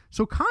Hill?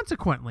 So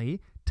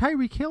consequently,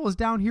 Tyreek Hill is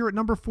down here at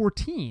number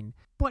 14.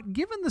 But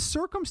given the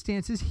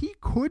circumstances, he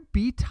could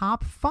be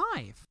top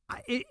 5.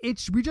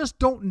 We just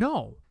don't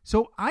know.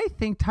 So I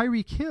think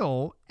Tyreek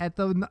Hill at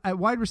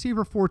wide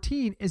receiver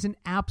 14 is an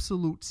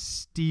absolute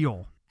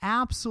steal.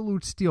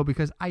 Absolute steal,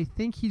 because I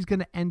think he's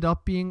going to end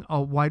up being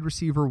a wide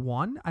receiver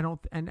 1.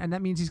 And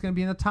that means he's going to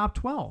be in the top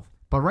 12.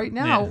 But right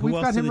now, we've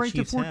got him ranked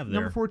at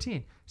number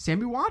 14.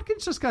 Sammy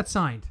Watkins just got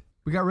signed.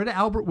 We got rid of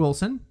Albert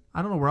Wilson.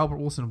 I don't know where Albert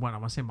Wilson went. I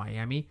want to say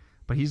Miami,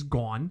 but he's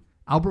gone.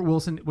 Albert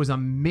Wilson was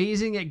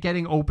amazing at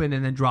getting open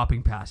and then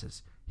dropping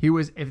passes.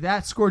 If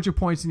that scored you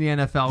points in the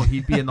NFL,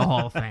 he'd be in the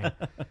Hall of Fame.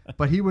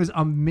 But he was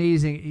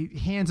amazing.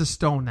 Hands of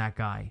stone, that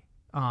guy.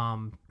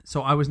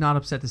 So I was not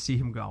upset to see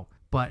him go.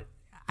 But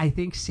I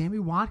think Sammy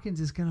Watkins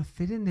is going to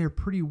fit in there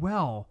pretty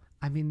well.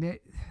 I mean,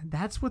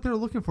 that's what they're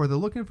looking for. They're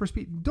looking for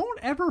speed. Don't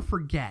ever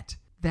forget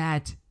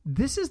that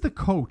this is the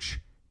coach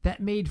that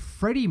made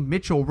Freddie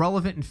Mitchell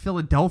relevant in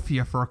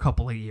Philadelphia for a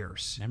couple of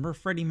years. Remember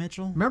Freddie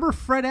Mitchell? Remember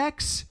Fred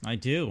X? I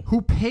do.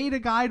 Who paid a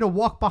guy to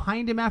walk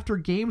behind him after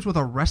games with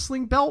a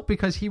wrestling belt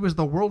because he was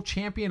the world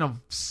champion of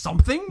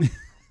something?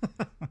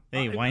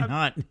 Hey, why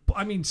not?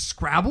 I mean,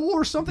 Scrabble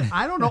or something?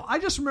 I don't know. I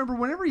just remember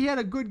whenever he had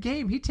a good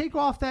game, he'd take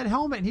off that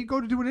helmet and he'd go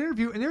to do an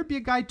interview, and there'd be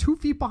a guy 2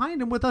 feet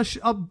behind him with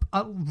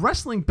a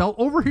wrestling belt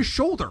over his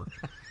shoulder.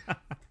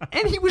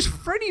 And he was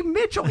Freddie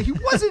Mitchell. He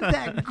wasn't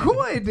that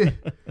good.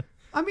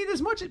 I mean,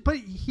 but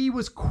he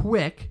was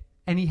quick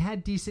and he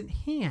had decent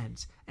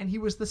hands, and he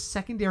was the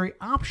secondary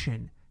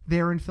option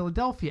there in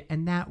Philadelphia,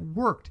 and that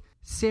worked.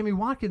 Sammy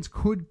Watkins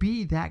could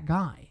be that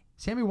guy.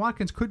 Sammy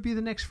Watkins could be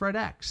the next Fred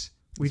X.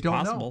 We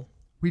don't know.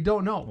 We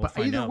don't know. But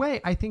either way,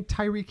 I think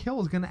Tyreek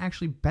Hill is going to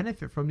actually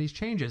benefit from these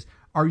changes.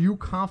 Are you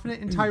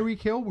confident in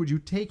Tyreek Hill? Would you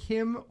take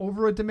him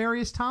over a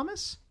Demaryius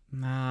Thomas?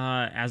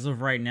 As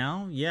of right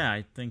now, yeah,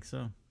 I think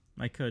so.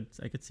 I could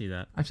see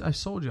that. I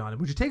sold you on it.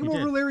 Would you take him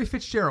over Larry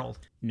Fitzgerald?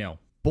 No.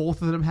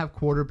 Both of them have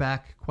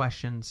quarterback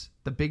questions.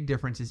 The big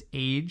difference is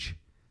age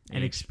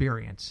and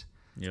experience.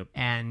 Yep.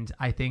 And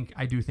I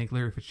do think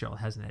Larry Fitzgerald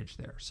has an edge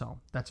there. So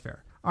that's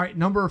fair. All right,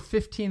 number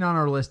 15 on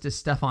our list is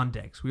Stephon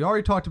Diggs. We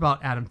already talked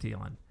about Adam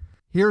Thielen.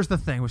 Here's the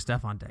thing with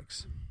Stephon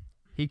Diggs.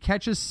 He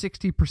catches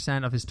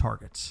 60% of his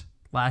targets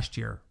last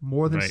year,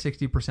 more than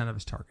 60% of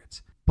his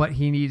targets. But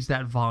he needs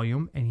that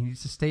volume, and he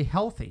needs to stay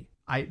healthy.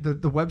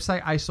 The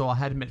website I saw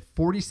had him at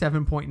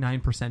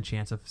 47.9%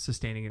 chance of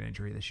sustaining an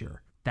injury this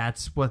year.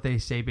 That's what they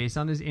say based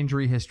on his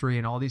injury history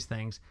and all these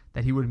things,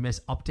 that he would miss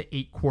up to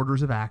 8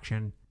 quarters of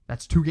action.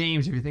 That's 2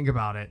 games if you think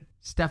about it.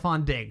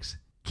 Stephon Diggs,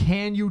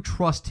 can you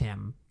trust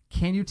him?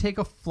 Can you take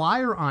a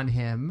flyer on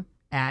him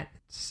at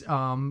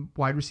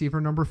wide receiver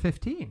number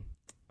 15?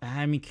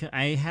 I mean,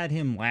 I had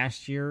him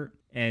last year,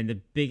 and the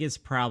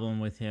biggest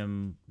problem with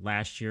him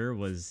last year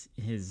was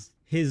his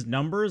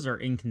numbers are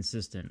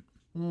inconsistent.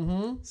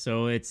 Mm-hmm.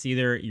 So it's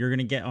either you're going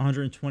to get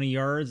 120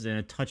 yards and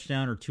a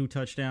touchdown or 2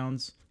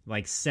 touchdowns,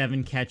 like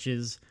 7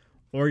 catches,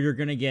 or you're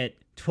going to get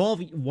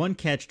 1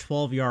 catch,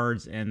 12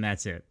 yards, and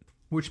that's it.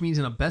 Which means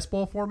in a best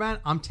ball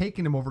format, I'm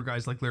taking him over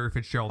guys like Larry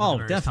Fitzgerald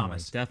and Demaryius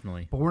Thomas.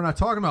 Definitely. But we're not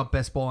talking about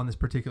best ball in this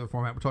particular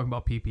format. We're talking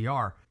about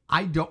PPR.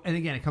 And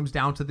again, it comes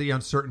down to the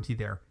uncertainty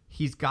there.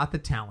 He's got the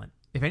talent.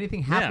 If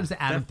anything happens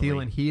to Adam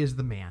Thielen, he is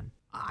the man.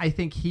 I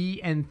think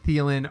he and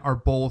Thielen are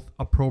both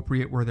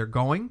appropriate where they're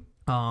going.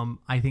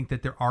 I think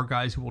that there are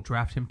guys who will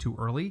draft him too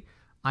early.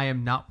 I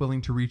am not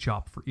willing to reach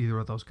up for either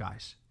of those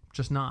guys.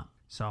 Just not.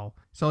 So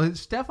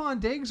Stephon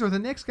Diggs or the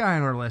next guy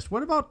on our list.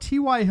 What about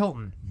T.Y.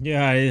 Hilton?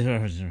 Yeah.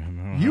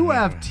 You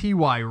have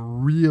T.Y.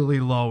 really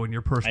low in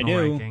your personal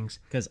rankings.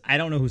 Because I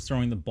don't know who's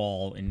throwing the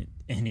ball in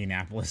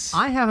Indianapolis.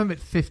 I have him at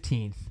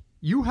 15th.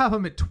 You have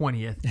him at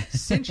 20th.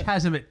 Cinch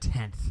has him at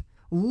 10th.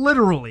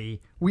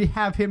 Literally, we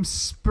have him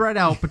spread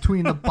out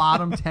between the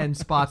bottom 10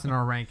 spots in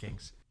our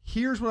rankings.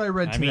 Here's what I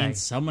read today. I mean,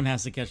 someone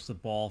has to catch the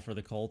ball for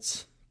the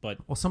Colts, but...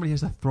 Well, somebody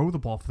has to throw the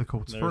ball for the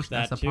Colts first.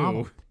 That's the too.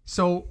 problem.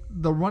 So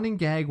the running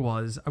gag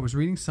was, I was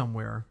reading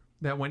somewhere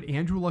that when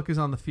Andrew Luck is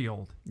on the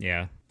field,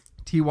 yeah,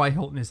 T.Y.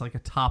 Hilton is like a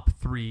top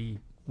 3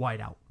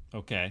 wideout.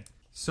 Okay.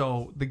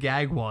 So the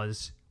gag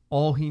was,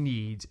 all he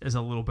needs is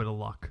a little bit of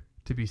luck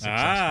to be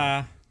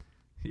successful.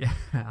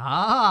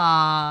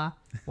 Yeah.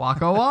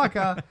 Waka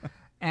waka.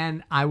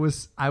 And I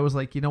was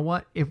like, you know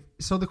what?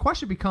 So the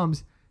question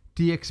becomes,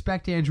 do you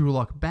expect Andrew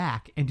Luck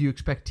back, and do you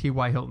expect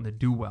T.Y. Hilton to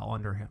do well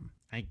under him?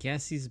 I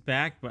guess he's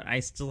back, but I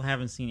still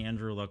haven't seen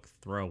Andrew Luck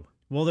throw.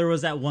 Well, there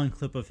was that one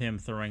clip of him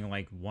throwing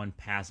like one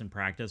pass in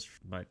practice,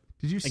 but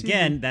did you see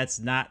again, that's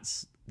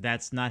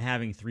not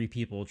having 3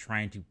 people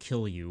trying to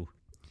kill you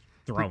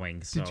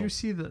throwing. Did you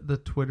see the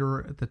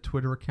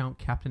Twitter account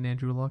Captain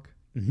Andrew Luck?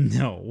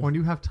 No. When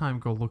you have time,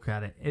 go look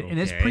at it. Okay. And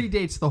this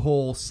predates the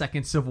whole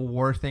second Civil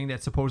War thing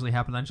that supposedly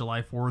happened on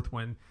July 4th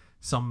when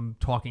some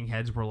talking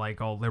heads were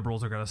like, oh,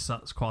 liberals are going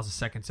to cause a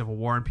second Civil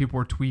War. And people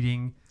were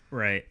tweeting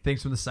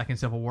things from the second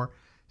Civil War.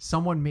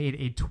 Someone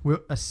made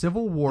a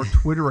Civil War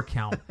Twitter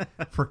account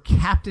for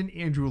Captain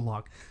Andrew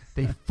Luck.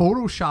 They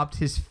photoshopped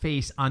his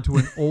face onto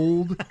an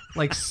old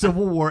like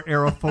Civil War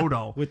era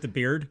photo. With the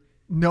beard?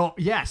 No,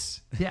 yes.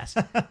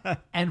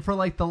 And for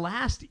like the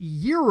last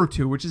year or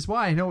two, which is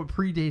why I know it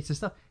predates and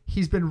stuff,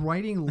 he's been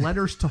writing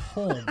letters to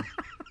home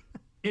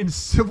in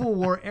Civil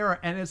War era.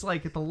 And it's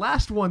like the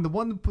last one, the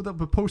one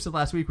that posted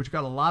last week, which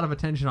got a lot of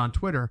attention on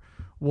Twitter,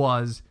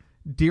 was,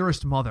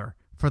 "Dearest Mother,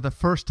 for the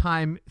first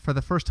time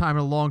in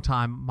a long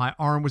time, my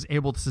arm was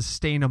able to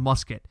sustain a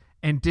musket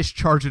and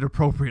discharge it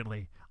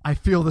appropriately. I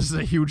feel this is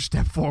a huge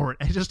step forward."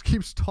 And just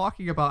keeps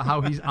talking about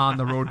how he's on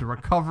the road to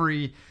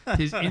recovery.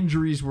 His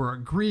injuries were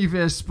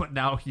grievous, but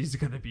now he's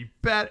going to be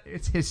better.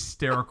 It's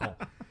hysterical.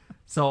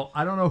 So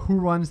I don't know who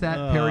runs that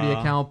parody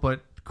account,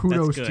 but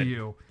kudos to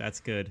you. That's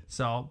good.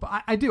 So,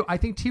 but I do. I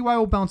think T.Y.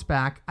 will bounce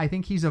back. I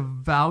think he's a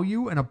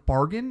value and a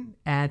bargain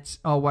at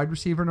wide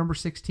receiver number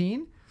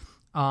 16.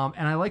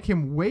 And I like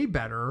him way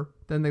better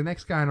than the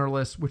next guy on our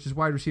list, which is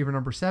wide receiver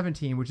number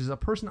 17, which is a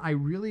person I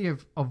really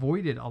have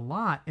avoided a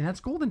lot, and that's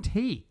Golden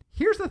Tate.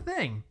 Here's the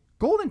thing.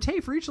 Golden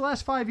Tate, for each of the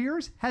last 5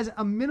 years, has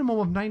a minimum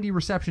of 90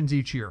 receptions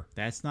each year.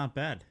 That's not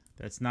bad.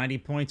 That's 90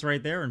 points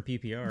right there in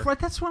PPR. But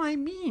that's what I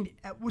mean.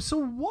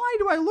 So why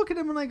do I look at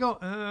him and I go,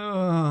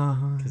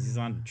 because he's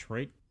on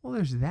Detroit? Well,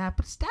 there's that.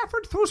 But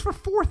Stafford throws for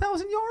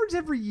 4,000 yards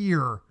every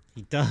year.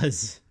 He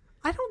does.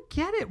 I don't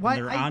get it. Why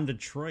they're on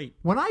Detroit.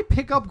 When I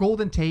pick up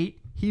Golden Tate,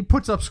 he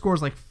puts up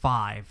scores like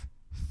 5,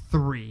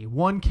 3,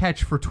 1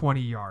 catch for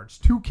 20 yards,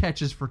 2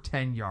 catches for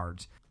 10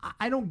 yards.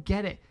 I don't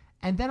get it.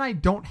 And then I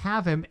don't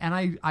have him, and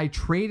I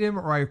trade him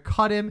or I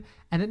cut him,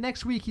 and the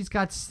next week he's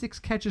got 6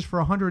 catches for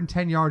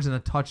 110 yards and a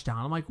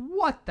touchdown. I'm like,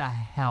 what the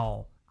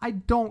hell? I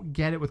don't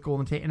get it with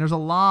Golden Tate. And there's a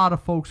lot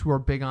of folks who are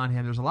big on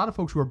him. There's a lot of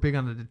folks who are big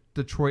on the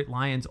Detroit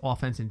Lions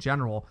offense in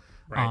general.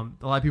 Right.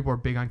 A lot of people are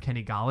big on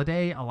Kenny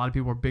Golladay. A lot of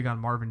people are big on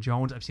Marvin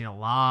Jones. I've seen a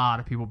lot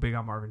of people big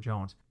on Marvin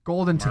Jones.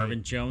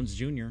 Marvin Jones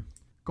Jr.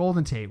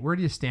 Golden Tate, where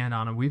do you stand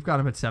on him? We've got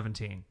him at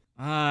 17.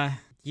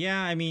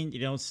 Yeah, I mean,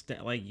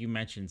 like you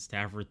mentioned,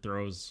 Stafford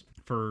throws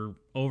for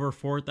over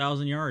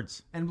 4,000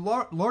 yards. And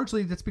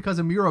largely that's because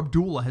Amir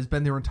Abdullah has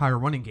been their entire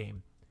running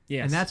game.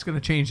 Yes. And that's going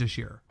to change this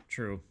year.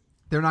 True.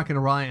 They're not going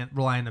to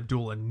rely on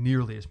Abdullah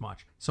nearly as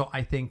much. So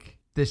I think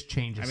this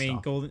changes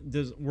stuff.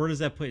 Where does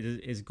that play?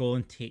 Is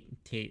Golden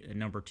Tate a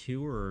number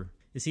 2, or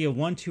is he a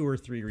 1, 2, or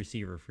 3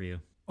 receiver for you?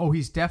 Oh,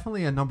 he's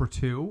definitely a number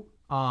 2.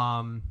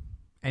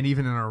 And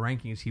even in our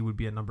rankings, he would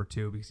be a number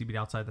 2 because he'd be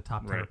outside the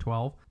top 10 or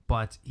 12.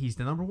 But he's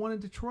the number 1 in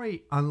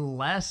Detroit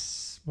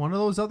unless one of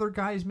those other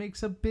guys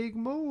makes a big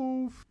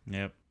move.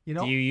 Yep.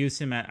 Do you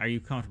use him are you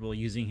comfortable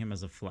using him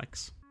as a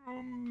flex?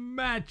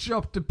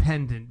 Matchup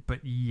dependent, but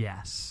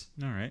yes.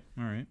 All right.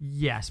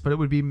 Yes, but it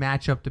would be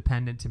matchup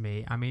dependent to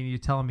me. I mean, you're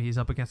telling me he's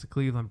up against the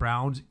Cleveland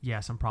Browns?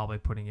 Yes, I'm probably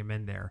putting him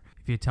in there.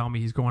 If you tell me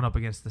he's going up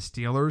against the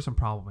Steelers, I'm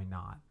probably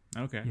not.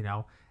 Okay.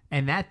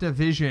 And that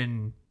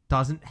division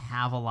doesn't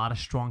have a lot of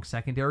strong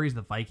secondaries.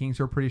 The Vikings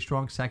are pretty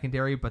strong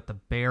secondary, but the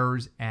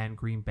Bears and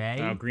Green Bay.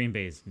 Oh, Green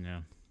Bay's, no.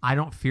 I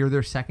don't fear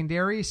their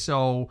secondary,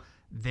 so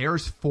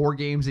there's 4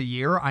 games a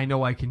year. I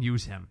know I can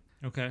use him.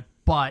 Okay.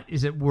 But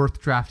is it worth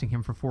drafting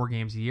him for 4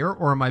 games a year,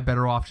 or am I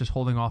better off just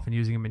holding off and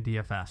using him in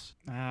DFS?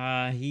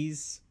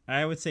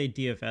 I would say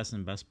DFS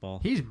and best ball.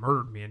 He's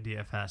murdered me in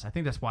DFS. I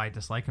think that's why I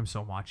dislike him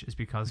so much, is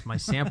because my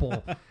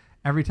sample,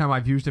 every time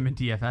I've used him in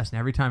DFS, and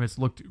every time it's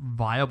looked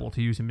viable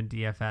to use him in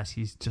DFS,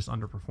 he's just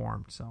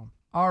underperformed. So,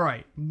 all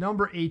right,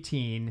 number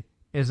 18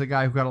 is a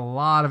guy who got a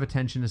lot of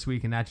attention this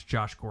week, and that's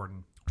Josh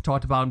Gordon. We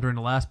talked about him during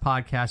the last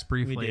podcast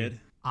briefly. We did.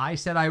 I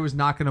said I was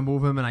not going to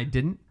move him, and I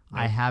didn't.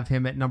 I have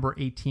him at number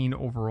 18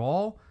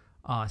 overall.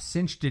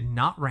 Cinch did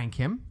not rank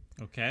him.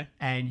 Okay.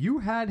 And you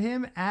had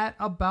him at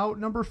about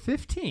number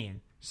 15.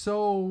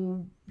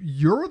 So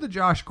you're the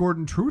Josh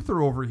Gordon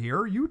truther over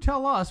here. You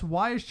tell us,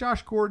 why is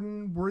Josh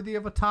Gordon worthy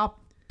of a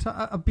top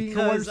being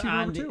a wide receiver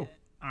number 2?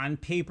 on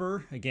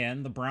paper,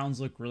 again, the Browns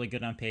look really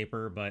good on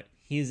paper, but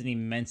he's an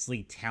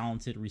immensely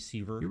talented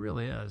receiver. He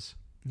really is.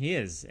 He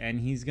is, and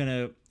he's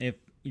gonna. If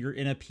you're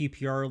in a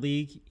PPR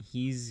league,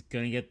 he's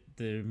gonna get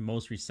the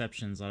most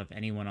receptions out of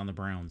anyone on the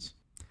Browns.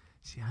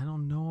 See, I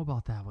don't know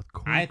about that with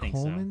Corey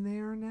Coleman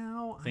there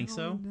now. Think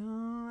so?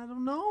 I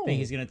don't know. I think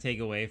he's going to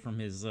take away from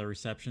his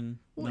reception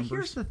numbers.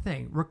 Here's the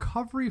thing.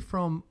 Recovery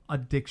from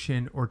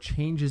addiction or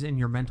changes in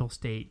your mental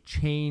state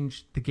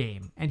change the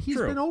game. And he's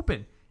been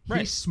open.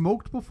 He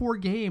smoked before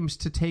games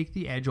to take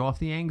the edge off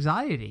the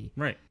anxiety.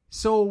 Right.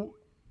 So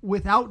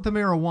without the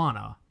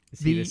marijuana...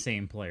 Is he the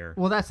same player?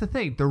 Well, that's the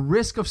thing. The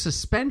risk of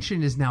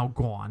suspension is now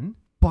gone.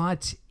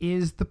 But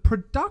is the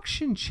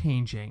production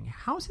changing?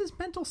 How's his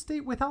mental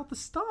state without the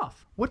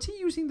stuff? What's he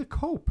using to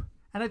cope?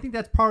 And I think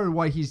that's part of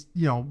why he's,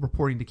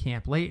 reporting to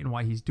camp late and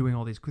why he's doing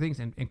all these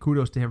things. And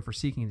kudos to him for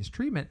seeking his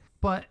treatment.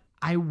 But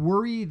I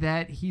worry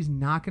that he's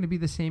not going to be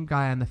the same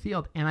guy on the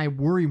field. And I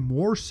worry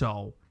more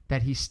so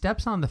that he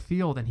steps on the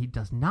field and he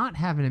does not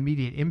have an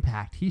immediate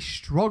impact. He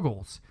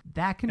struggles.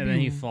 That can be... And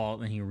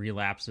then he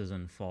relapses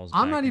and falls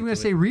I'm not even going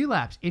to say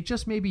relapse. It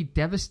just may be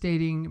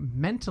devastating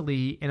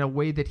mentally in a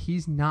way that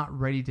he's not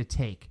ready to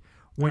take.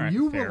 When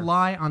you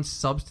rely on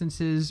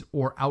substances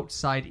or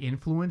outside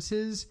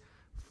influences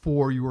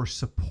for your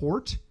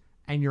support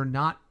and you're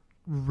not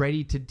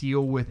ready to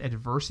deal with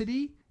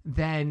adversity,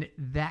 then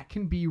that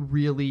can be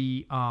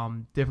really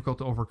difficult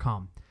to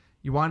overcome.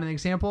 You want an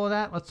example of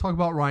that? Let's talk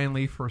about Ryan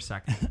Leaf for a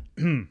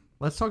second.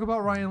 Let's talk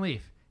about Ryan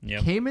Leaf.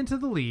 Yep. Came into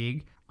the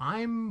league.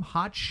 I'm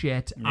hot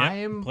shit.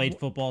 Yep. Played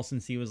football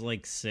since he was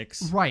like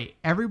 6. Right.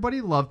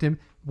 Everybody loved him.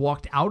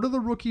 Walked out of the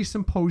rookie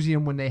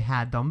symposium when they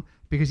had them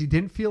because he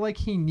didn't feel like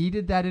he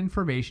needed that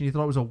information. He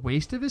thought it was a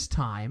waste of his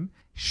time.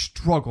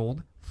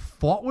 Struggled.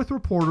 Fought with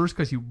reporters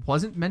because he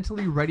wasn't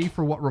mentally ready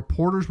for what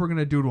reporters were going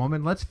to do to him.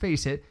 And let's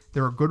face it,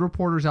 there are good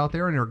reporters out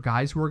there and there are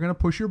guys who are going to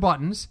push your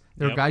buttons.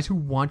 There are guys who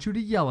want you to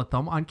yell at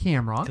them on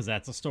camera. Because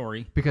that's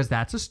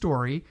a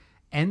story.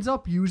 Ends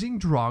up using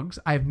drugs.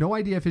 I have no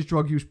idea if his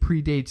drug use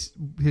predates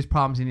his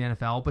problems in the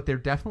NFL, but they're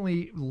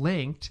definitely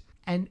linked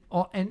and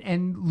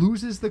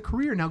loses the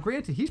career. Now,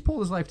 granted, he's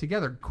pulled his life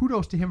together.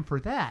 Kudos to him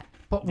for that.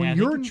 But when I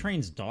think he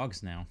trains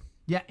dogs now.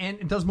 Yeah, and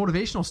it does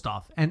motivational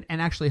stuff and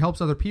actually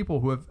helps other people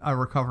who are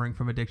recovering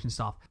from addiction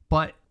stuff.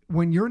 But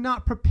when you're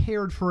not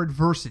prepared for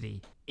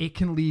adversity, it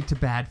can lead to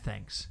bad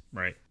things.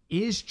 Right.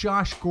 Is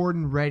Josh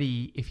Gordon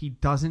ready if he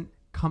doesn't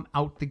come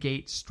out the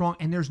gate strong?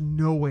 And there's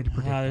no way to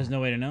predict There's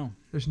no way to know.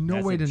 There's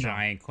no way to know. That's a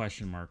giant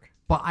question mark.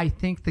 But I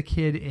think the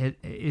kid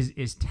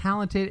is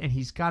talented and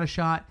he's got a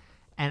shot.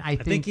 And I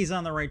think he's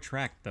on the right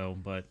track, though.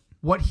 But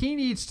what he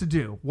needs to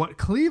do, what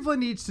Cleveland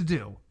needs to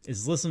do...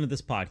 is listen to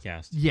this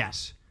podcast.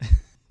 Yes.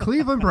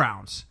 Cleveland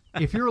Browns,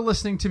 if you're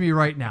listening to me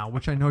right now,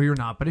 which I know you're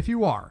not, but if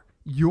you are,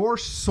 your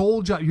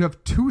sole job, you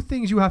have 2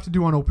 things you have to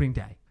do on opening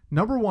day.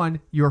 Number 1,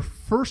 your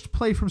first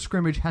play from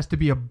scrimmage has to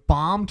be a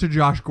bomb to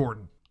Josh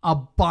Gordon. A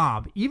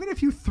bomb. Even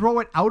if you throw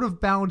it out of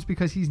bounds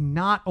because he's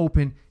not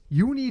open,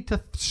 you need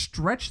to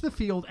stretch the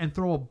field and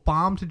throw a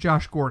bomb to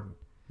Josh Gordon.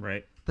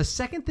 Right. The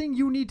second thing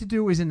you need to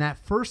do is in that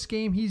first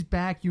game he's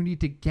back, you need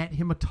to get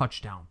him a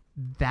touchdown.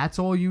 That's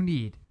all you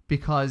need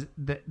because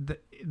the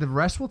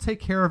rest will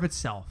take care of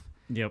itself.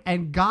 Yep.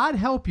 And God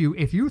help you,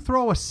 if you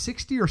throw a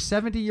 60 or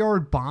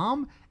 70-yard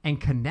bomb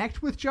and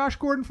connect with Josh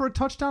Gordon for a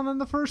touchdown on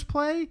the first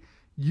play,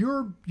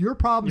 your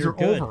problems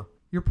are over.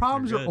 Your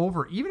problems are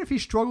over. Even if he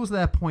struggles at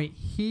that point,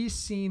 he's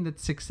seen that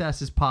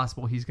success is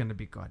possible. He's going to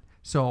be good.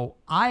 So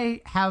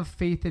I have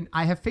faith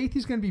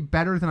he's going to be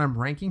better than I'm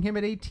ranking him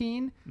at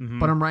 18,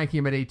 but I'm ranking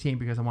him at 18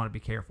 because I want to be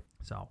careful.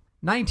 So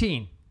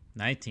 19.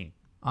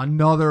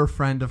 Another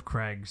friend of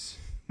Craig's.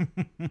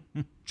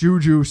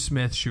 Juju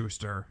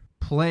Smith-Schuster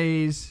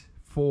plays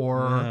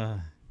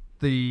for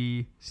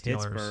the Steelers.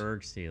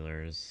 Pittsburgh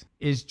Steelers.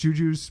 Is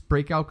Juju's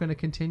breakout going to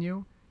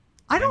continue?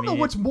 I don't know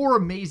what's more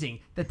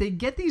amazing, that they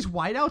get these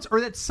wideouts or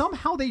that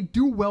somehow they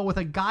do well with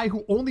a guy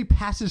who only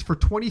passes for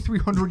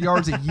 2,300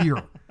 yards a year.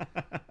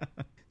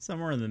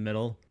 Somewhere in the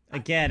middle.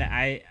 Again,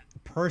 I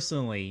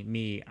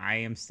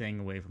am staying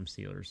away from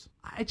Steelers.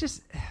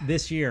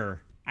 This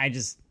year,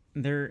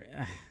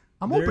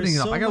 I'm opening it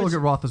up. I got to look at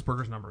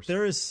Roethlisberger's numbers.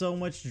 There is so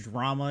much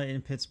drama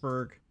in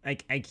Pittsburgh. I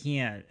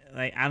can't.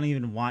 I don't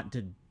even want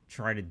to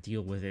try to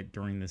deal with it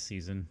during this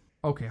season.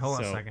 Okay, hold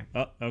on a second.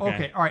 Oh,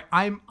 okay. All right.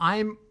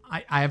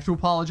 I have to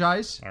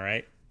apologize. All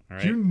right.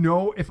 Do you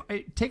know if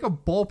I take a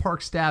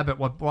ballpark stab at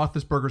what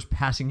Roethlisberger's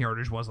passing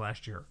yardage was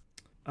last year?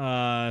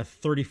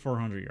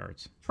 3,400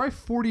 yards. Try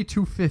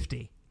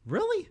 4,250.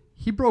 Really?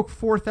 He broke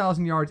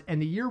 4,000 yards,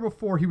 and the year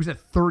before he was at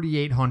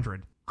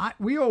 3,800.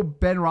 We owe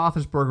Ben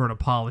Roethlisberger an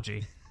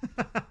apology.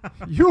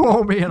 You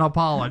owe me an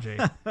apology.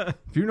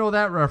 If you know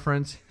that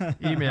reference,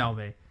 email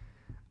me.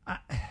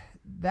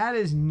 That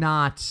is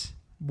not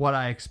what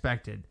I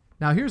expected.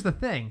 Now, here's the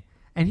thing,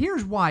 and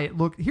here's why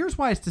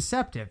it's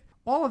deceptive.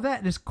 All of that,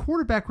 and his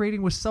quarterback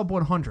rating was sub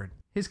 100.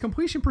 His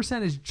completion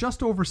percent is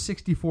just over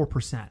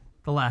 64%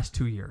 the last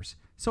 2 years.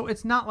 So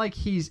it's not like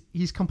he's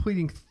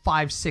completing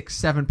 5, 6,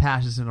 7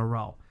 passes in a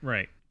row.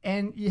 Right.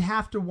 And you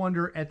have to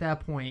wonder at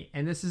that point,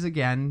 and this is,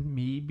 again,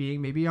 me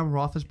being, maybe I'm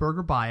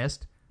Roethlisberger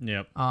biased.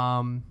 Yep.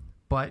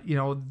 But,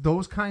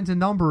 those kinds of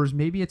numbers,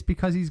 maybe it's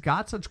because he's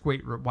got such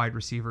great wide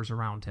receivers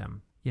around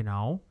him,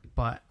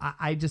 But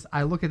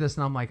I look at this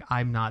and I'm like,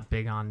 I'm not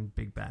big on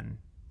Big Ben.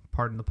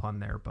 Pardon the pun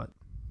there, but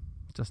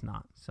just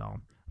not. So,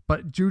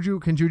 but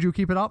can Juju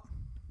keep it up?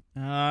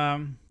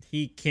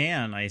 He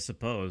can, I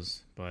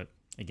suppose. But,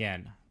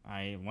 again,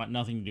 I want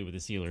nothing to do with the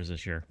Steelers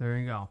this year. There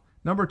you go.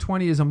 Number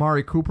 20 is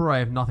Amari Cooper. I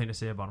have nothing to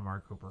say about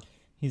Amari Cooper.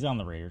 He's on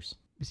the Raiders.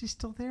 Is he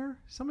still there?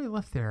 Somebody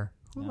left there.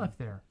 Who left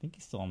there? I think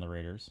he's still on the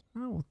Raiders.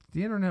 Oh, well,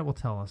 the internet will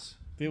tell us.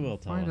 They will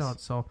tell Find us. out.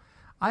 So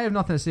I have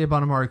nothing to say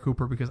about Amari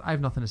Cooper because I have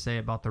nothing to say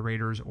about the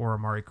Raiders or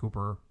Amari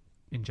Cooper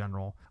in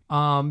general.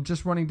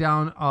 Just running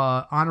down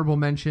honorable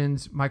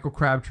mentions. Michael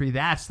Crabtree.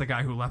 That's the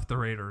guy who left the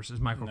Raiders.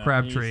 Is Michael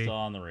Crabtree? He's still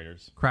on the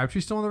Raiders.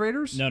 Crabtree's still on the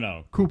Raiders?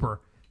 No. Cooper.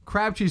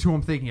 Crabtree's who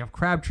I'm thinking of.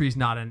 Crabtree's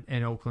not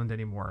in Oakland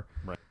anymore.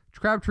 Right.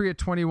 Crabtree at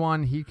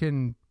 21. He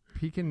can.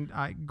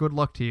 Good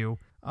luck to you.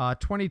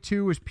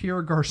 22 is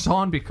Pierre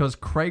Garçon because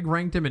Craig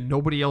ranked him and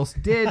nobody else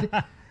did.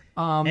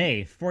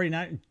 Hey,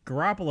 49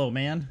 Garoppolo,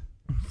 man.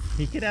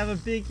 He could have a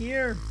big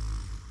year.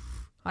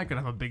 I could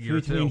have a big year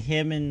between too.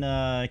 him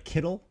and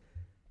Kittle.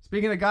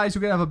 Speaking of guys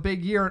who could have a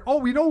big year,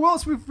 you know who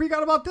else we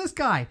forgot about this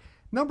guy?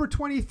 Number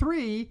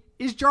 23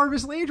 is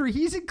Jarvis Landry.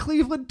 He's in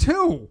Cleveland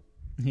too.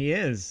 He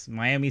is.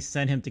 Miami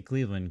sent him to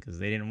Cleveland because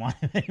they didn't want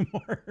him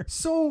anymore.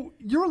 So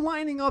you're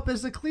lining up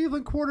as the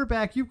Cleveland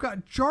quarterback. You've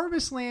got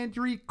Jarvis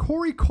Landry,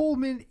 Corey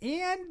Coleman,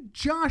 and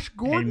Josh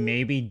Gordon. And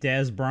maybe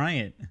Dez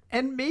Bryant.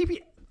 And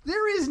maybe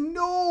there is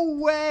no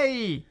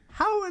way.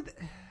 How are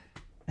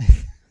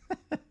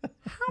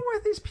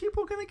these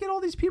people going to get all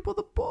these people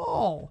the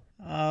ball?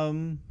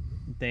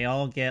 They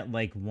all get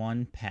like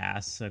one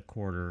pass a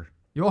quarter.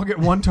 You all get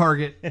one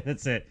target.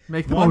 That's it.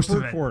 Make the most of it.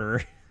 One per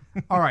quarter.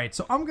 All right,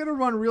 so I'm going to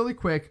run really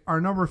quick. Our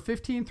number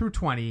 15 through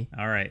 20.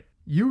 All right.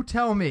 You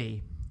tell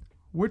me,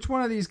 which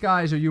one of these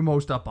guys are you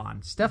most up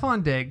on?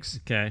 Stephon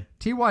Diggs, Okay.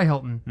 T.Y.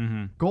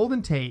 Hilton,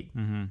 Golden Tate,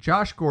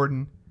 Josh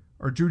Gordon,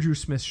 or Juju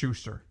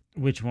Smith-Schuster?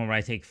 Which one would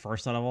I take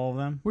first out of all of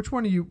them? Which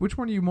one are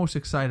you most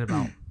excited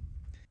about?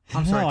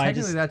 I'm sorry.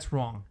 Technically, that's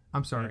wrong.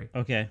 I'm sorry.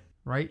 Okay.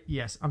 Right?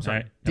 Yes. I'm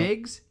sorry. Right.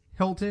 Diggs,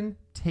 Hilton,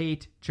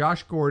 Tate,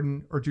 Josh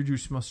Gordon, or Juju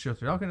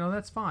Smith-Schuster. Okay, no,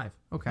 that's 5.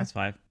 Okay. That's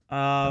 5.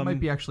 That might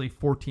be actually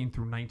 14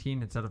 through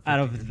 19 instead of 15 out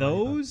of through 20,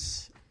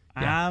 those,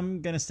 yeah. I'm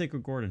gonna stick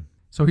with Gordon.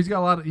 So he's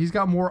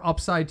got more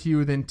upside to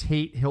you than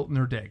Tate, Hilton,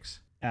 or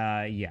Diggs.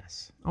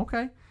 Yes.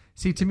 Okay.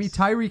 See, to me,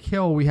 Tyreek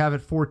Hill we have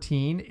at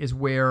 14 is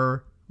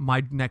where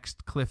my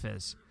next cliff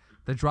is.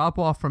 The drop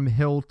off from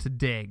Hill to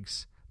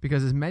Diggs,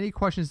 because as many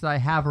questions that I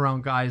have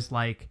around guys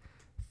like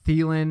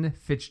Thielen,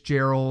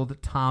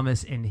 Fitzgerald,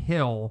 Thomas, and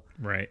Hill,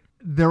 right?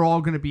 They're all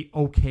going to be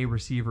okay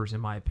receivers,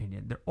 in my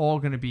opinion. They're all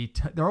going to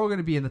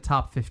be in the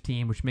top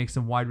 15, which makes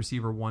them wide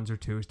receiver 1s or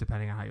 2s,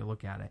 depending on how you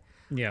look at it.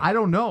 Yeah. I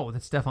don't know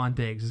that Stephon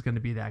Diggs is going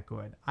to be that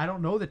good. I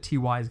don't know that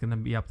T.Y. is going to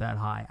be up that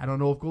high. I don't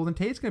know if Golden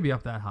Tate's going to be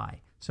up that high.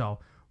 So,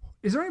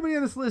 is there anybody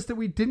on this list that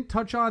we didn't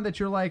touch on that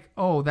you're like,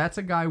 oh, that's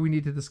a guy we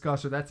need to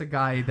discuss, or that's a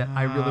guy that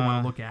I really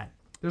want to look at?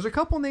 There's a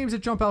couple names that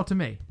jump out to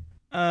me.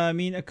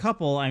 A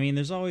couple.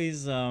 There's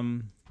always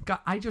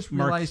I just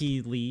realized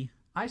Marquis Lee.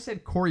 I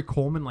said Corey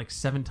Coleman like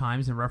 7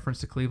 times in reference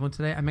to Cleveland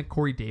today. I meant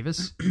Corey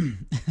Davis.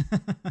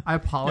 I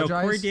apologize.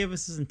 No, Corey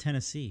Davis is in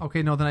Tennessee.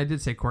 Okay, no, then I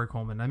did say Corey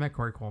Coleman. I meant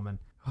Corey Coleman.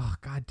 Oh,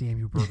 God damn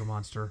you, Burger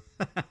Monster.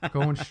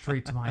 Going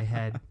straight to my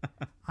head.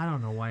 I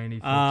don't know why any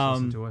folks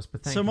listen to us,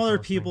 but thank you. Some other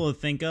people to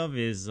think of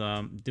is,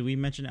 did we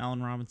mention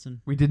Allen Robinson?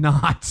 We did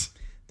not.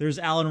 There's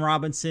Allen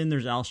Robinson.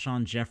 There's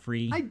Alshon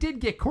Jeffrey. I did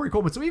get Corey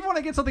Coleman, so even when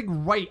I get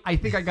something right, I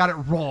think I got it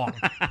wrong.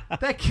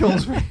 That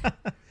kills me.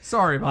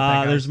 Sorry about that,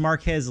 guys. There's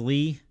Marquez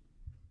Lee.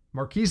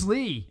 Marquise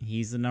Lee.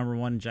 He's the number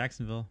 1 in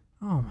Jacksonville.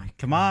 Oh, my God.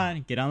 Come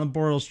on. Get on the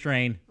Bortles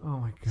train. Oh,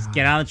 my God. Just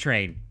get on the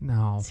train.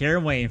 No. It's here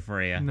waiting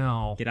for you.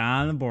 No. Get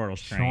on the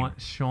Bortles train.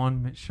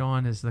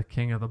 Sean is the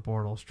king of the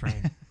Bortles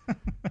train.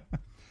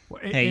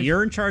 Hey,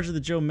 you're in charge of the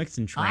Joe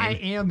Mixon train. I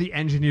am the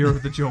engineer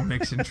of the Joe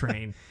Mixon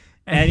train.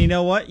 And you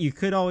know what? You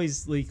could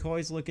always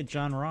look at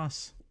John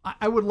Ross.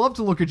 I would love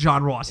to look at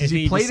John Ross. Has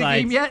he played a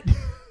game yet?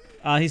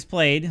 He's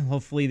played.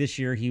 Hopefully this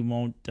year he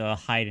won't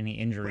hide any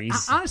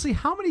injuries. Honestly,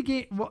 how many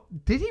games? Well,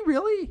 did he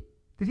really?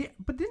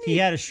 Didn't he? He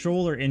had a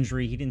shoulder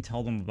injury he didn't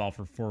tell them about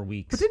for 4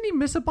 weeks. But didn't he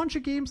miss a bunch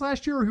of games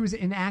last year, or he was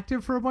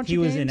inactive for a bunch of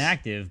games? He was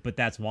inactive, but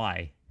that's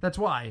why. That's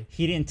why.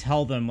 He didn't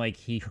tell them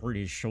he hurt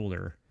his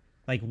shoulder.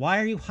 Why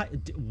are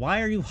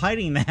you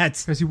hiding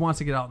that? Because he wants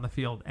to get out in the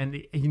field, and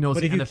he knows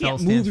but the if NFL you can't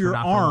stands move for your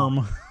not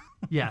arm.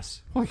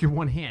 Yes. Well, your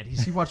one hand.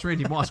 He watched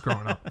Randy Moss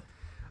growing up.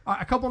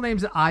 A couple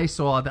names that I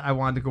saw that I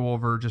wanted to go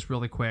over just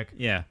really quick.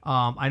 Yeah.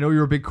 I know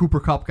you're a big Cooper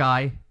Kupp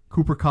guy.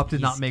 Cooper Kupp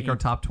did not make our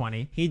top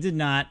 20. He did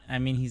not.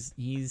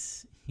 He's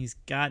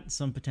got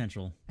some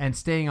potential. And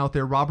staying out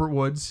there, Robert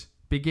Woods,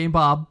 Big Game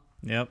Bob.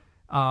 Yep.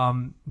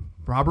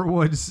 Robert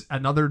Woods,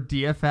 another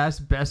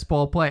DFS best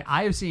ball play.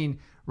 I have seen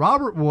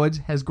Robert Woods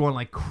has gone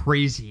like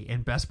crazy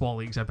in best ball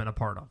leagues I've been a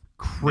part of.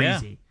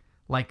 Crazy.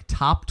 like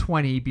top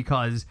 20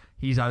 because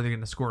he's either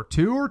going to score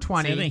 2 or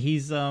 20. I think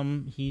he's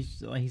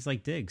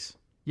like Diggs.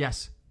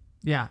 Yes.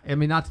 Yeah. I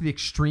mean, not to the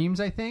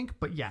extremes, I think,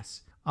 but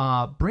yes.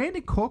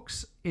 Brandon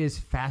Cooks is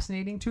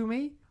fascinating to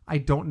me. I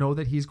don't know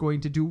that he's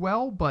going to do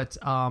well, but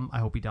I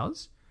hope he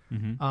does.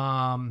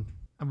 Mm-hmm.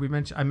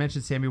 I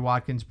mentioned Sammy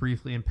Watkins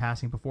briefly in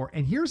passing before,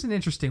 and here's an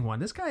interesting one.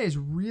 This guy is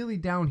really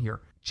down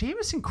here.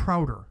 Jamison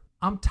Crowder.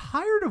 I'm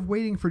tired of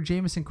waiting for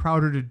Jamison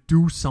Crowder to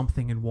do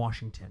something in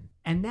Washington,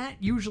 and that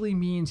usually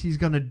means he's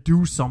going to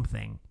do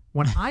something.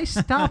 When I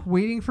stop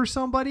waiting for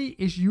somebody,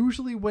 is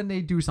usually when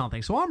they do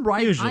something. So I'm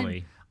right.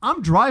 Usually,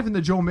 I'm driving the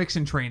Joe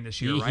Mixon train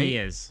this year, right? He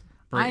is.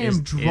 I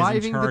am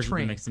driving the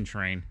train. Mixon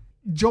train.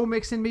 Joe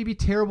Mixon may be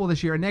terrible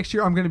this year. And next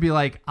year, I'm going to be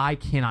like, I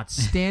cannot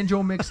stand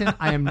Joe Mixon.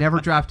 I am never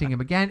drafting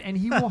him again. And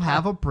he will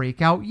have a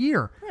breakout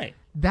year. Right.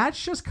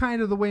 That's just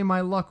kind of the way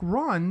my luck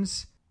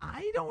runs.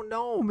 I don't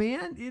know,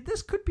 man.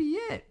 This could be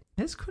it.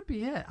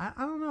 I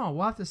don't know.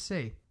 We'll have to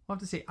see.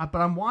 But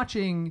I'm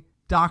watching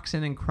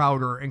Doxson and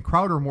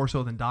Crowder more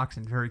so than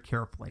Doxson very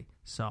carefully.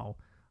 So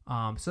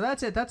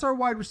that's it. That's our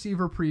wide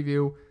receiver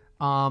preview.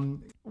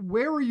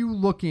 Where are you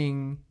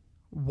looking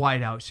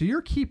wideout? So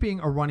you're keeping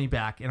a running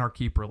back in our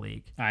keeper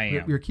league. I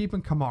am. You're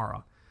keeping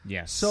Kamara.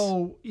 Yes.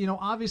 So,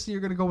 obviously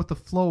you're going to go with the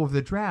flow of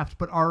the draft,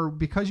 but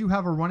because you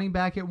have a running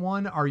back at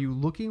 1, are you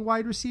looking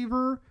wide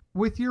receiver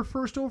with your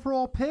first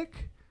overall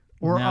pick?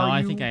 Or no,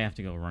 I think I have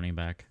to go running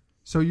back.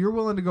 So you're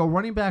willing to go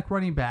running back.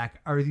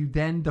 Are you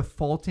then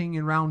defaulting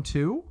in round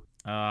 2?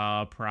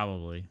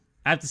 Probably.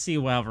 I have to see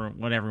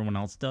what everyone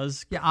else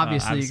does. Yeah,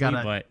 obviously you got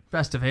a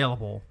best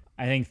available.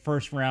 I think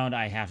first round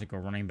I have to go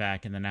running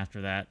back, and then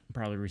after that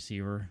probably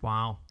receiver.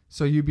 Wow.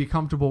 So you'd be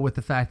comfortable with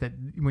the fact that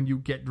when you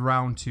get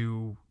round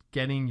to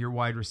getting your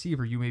wide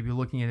receiver, you may be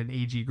looking at an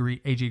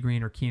AJ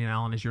Green or Keenan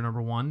Allen as your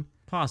number 1?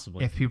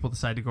 Possibly. If people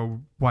decide to go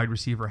wide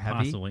receiver heavy.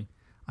 Possibly.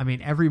 I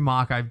mean, every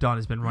mock I've done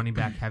has been running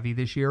back heavy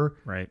this year.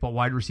 Right. But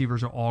wide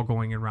receivers are all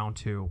going in round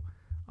 2.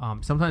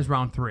 Sometimes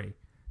round 3.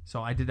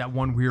 So I did that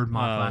one weird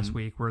mock last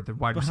week where the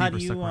wide receiver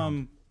stuck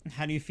around.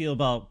 How do you feel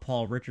about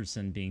Paul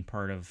Richardson being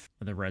part of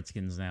the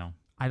Redskins now?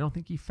 I don't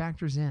think he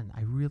factors in.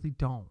 I really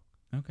don't.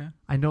 Okay.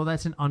 I know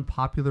that's an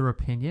unpopular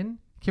opinion.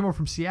 Came over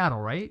from Seattle,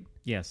 right?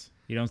 Yes.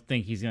 You don't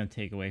think he's going to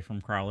take away from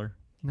Crowder?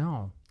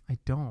 No, I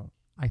don't.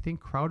 I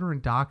think Crowder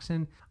and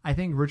Doxson, I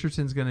think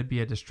Richardson's going to be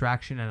a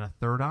distraction and a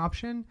third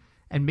option,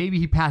 and maybe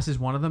he passes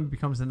one of them and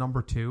becomes the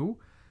number 2.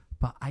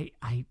 But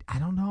I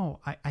don't know.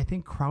 I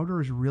think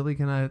Crowder is really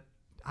going to,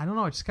 I don't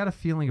know. I just got a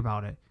feeling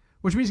about it,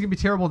 which means he's going to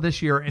be terrible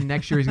this year, and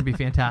next year he's going to be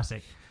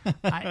fantastic.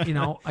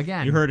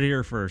 Again. You heard it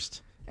here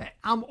first.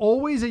 I'm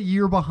always a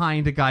year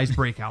behind a guy's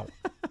breakout.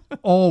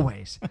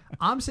 Always.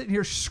 I'm sitting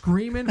here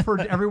screaming for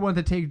everyone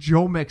to take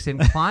Joe Mixon,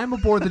 climb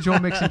aboard the Joe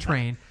Mixon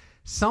train.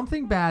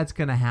 Something bad's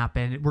going to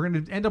happen. We're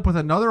going to end up with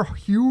another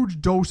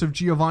huge dose of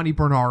Giovanni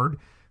Bernard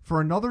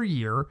for another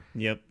year.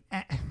 Yep.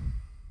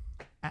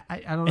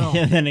 I don't know.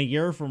 And then a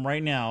year from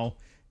right now,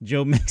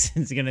 Joe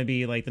Mixon's going to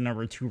be like the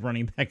number 2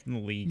 running back in the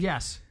league.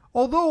 Yes.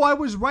 Although I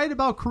was right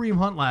about Kareem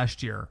Hunt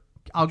last year.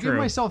 I'll give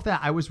myself that.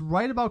 I was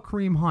right about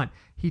Kareem Hunt.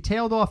 He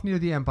tailed off near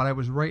the end, but I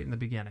was right in the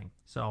beginning.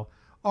 So,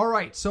 all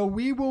right. So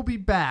we will be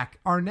back.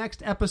 Our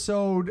next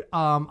episode,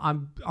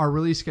 our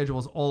release schedule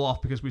is all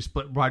off because we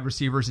split wide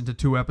receivers into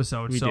 2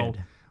 episodes. We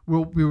did.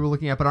 We were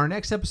looking at, but our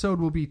next episode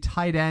will be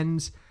tight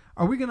ends.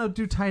 Are we going to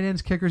do tight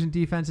ends, kickers, and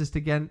defenses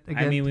again?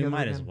 I mean, we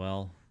might as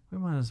well. We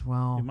might as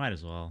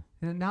well.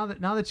 And now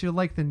that you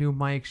like the new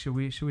mic, should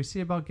we see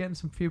about getting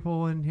some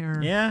people in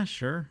here? Yeah,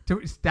 sure.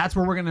 That's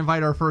where we're going to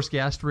invite our first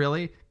guest,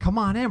 really. Come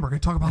on in. We're going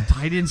to talk about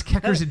tight ends,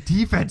 kickers, and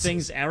defenses.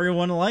 Things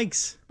everyone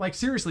likes. Like,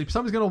 seriously,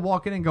 somebody's going to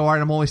walk in and go, all right,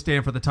 I'm only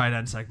staying for the tight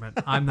end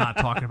segment. I'm not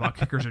talking about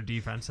kickers or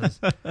defenses.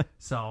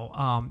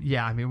 So,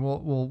 yeah, I mean,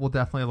 we'll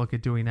definitely look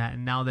at doing that.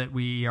 And now that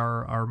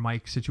our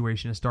mic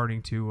situation is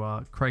starting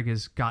to, Craig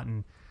has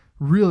gotten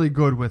really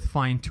good with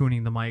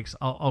fine-tuning the mics.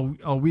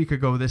 A week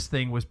ago, this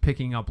thing was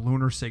picking up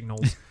lunar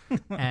signals,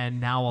 and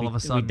now all of a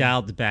sudden... We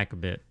dialed it back a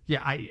bit.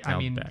 Yeah, I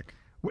mean... Back.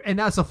 And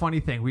that's a funny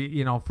thing.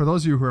 We, for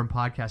those of you who are in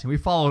podcasting, we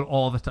followed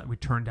all the time. We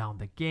turned down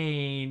the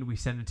gain. We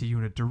sent it to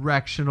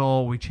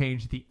unidirectional. We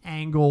changed the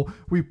angle.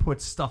 We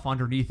put stuff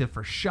underneath it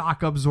for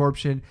shock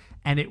absorption,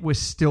 and it was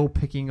still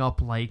picking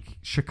up like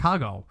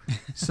Chicago.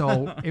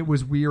 So it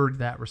was weird in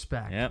that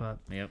respect.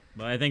 Yep.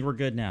 But I think we're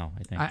good now.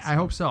 I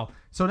hope so.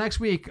 So next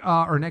week,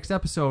 or next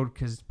episode,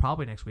 because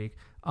probably next week,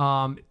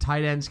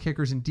 tight ends,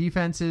 kickers, and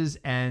defenses,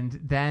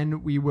 and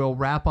then we will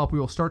wrap up. We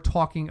will start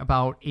talking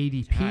about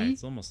ADP. God,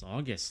 it's almost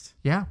August.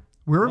 Yeah,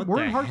 we're in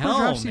hardcore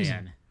draft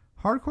season. Man?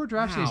 Hardcore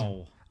draft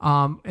season.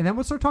 And then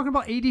we'll start talking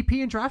about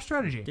ADP and draft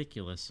strategy.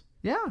 Ridiculous.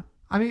 Yeah,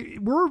 I mean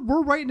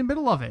we're right in the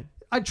middle of it.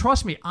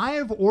 Trust me, I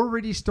have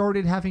already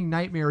started having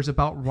nightmares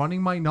about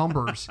running my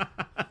numbers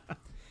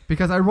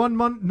because I run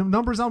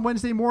numbers on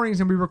Wednesday mornings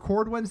and we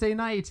record Wednesday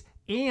nights,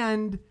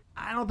 and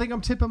I don't think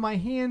I'm tipping my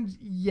hand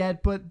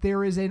yet, but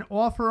there is an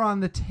offer on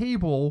the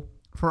table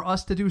for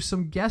us to do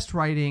some guest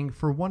writing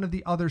for one of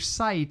the other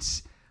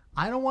sites.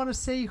 I don't want to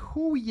say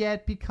who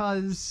yet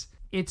because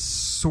it's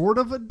sort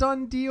of a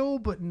done deal,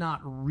 but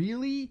not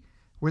really,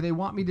 where they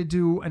want me to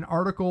do an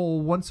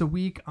article once a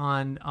week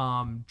on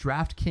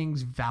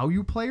DraftKings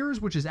value players,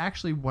 which is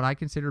actually what I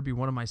consider to be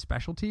one of my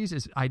specialties,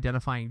 is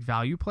identifying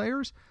value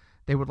players.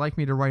 They would like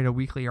me to write a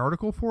weekly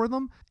article for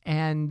them.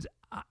 And,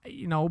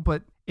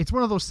 but it's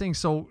one of those things.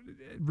 So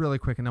really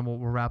quick, and then we'll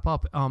wrap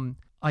up.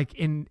 Like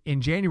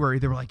in January,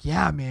 they were like,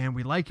 yeah, man,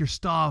 we like your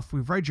stuff.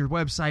 We've read your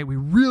website. We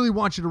really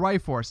want you to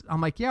write for us. I'm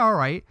like, yeah, all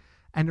right.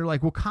 And they're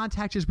like, we'll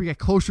contact you as we get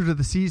closer to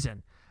the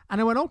season. And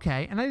I went,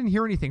 okay. And I didn't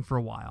hear anything for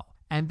a while.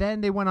 And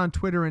then they went on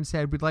Twitter and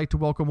said, we'd like to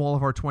welcome all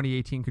of our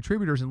 2018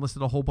 contributors, and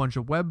listed a whole bunch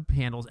of web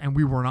handles, and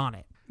we weren't on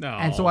it. No.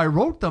 And so I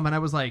wrote them, and I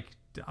was like,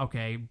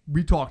 okay,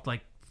 we talked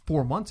like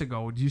 4 months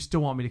ago. Do you still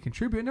want me to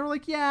contribute? And they were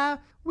like, yeah,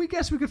 we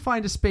guess we could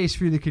find a space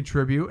for you to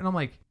contribute. And I'm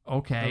like,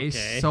 okay.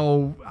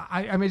 So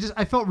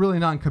I felt really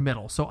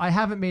non-committal. So I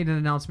haven't made an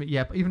announcement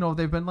yet, but even though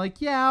they've been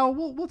like, yeah,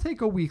 we'll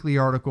take a weekly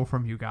article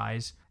from you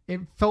guys.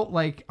 It felt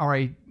like, all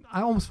right,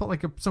 I almost felt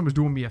like someone was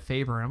doing me a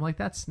favor. And I'm like,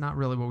 that's not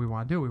really what we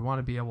want to do. We want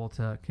to be able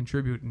to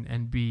contribute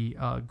and be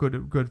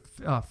good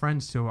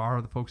friends to our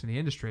other folks in the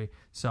industry.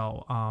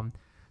 So I'm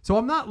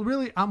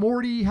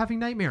already having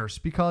nightmares,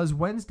 because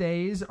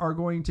Wednesdays are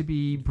going to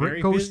be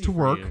Britt goes to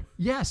work.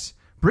 Yes.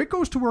 Britt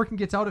goes to work and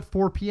gets out at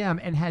 4 p.m.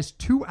 and has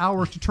 2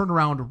 hours to turn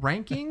around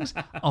rankings,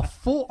 a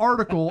full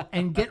article,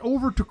 and get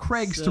over to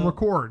Craig's to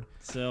record.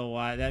 So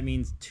that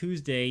means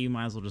Tuesday you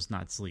might as well just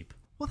not sleep.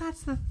 Well,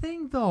 that's the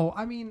thing, though.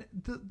 I mean,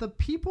 the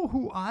people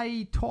who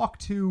I talk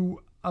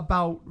to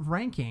about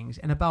rankings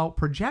and about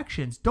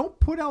projections don't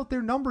put out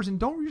their numbers and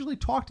don't usually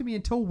talk to me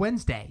until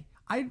Wednesday.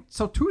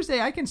 So Tuesday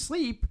I can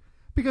sleep,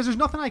 because there's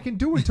nothing I can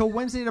do until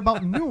Wednesday at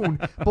about noon.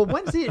 But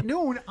Wednesday at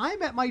noon,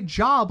 I'm at my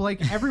job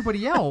like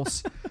everybody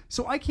else.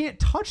 So I can't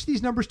touch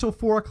these numbers till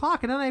 4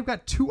 o'clock. And then I've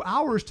got 2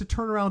 hours to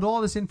turn around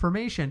all this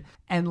information.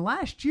 And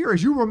last year,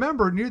 as you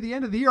remember, near the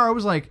end of the year, I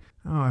was like,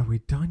 oh, are we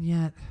done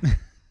yet?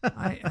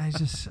 I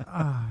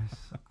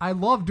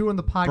love doing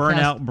the podcast.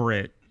 Burnout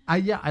Brit.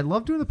 I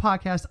love doing the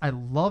podcast. I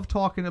love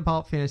talking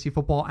about fantasy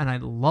football, and I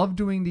love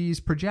doing these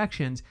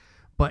projections.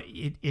 But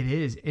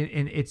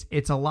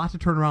it's a lot to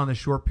turn around in a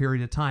short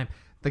period of time.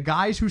 The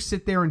guys who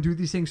sit there and do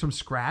these things from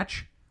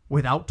scratch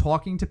without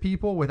talking to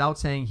people, without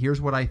saying,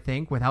 here's what I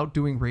think, without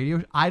doing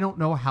radio, I don't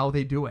know how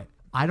they do it.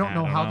 I don't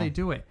know how they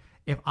do it.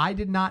 If I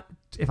did not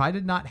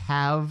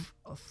have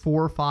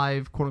 4 or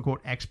 5 quote unquote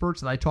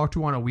experts that I talk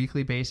to on a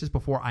weekly basis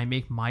before I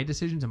make my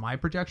decisions and my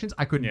projections,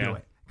 I couldn't do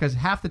it. Because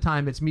half the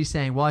time it's me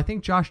saying, well, I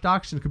think Josh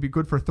Doxson could be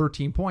good for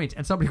 13 points.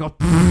 And somebody goes,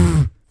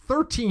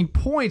 13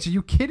 points? Are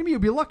you kidding me? You'll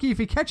be lucky if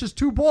he catches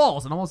 2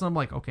 balls. And all of a sudden I'm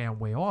like, okay, I'm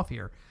way off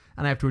here.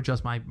 And I have to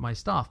adjust my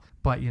stuff.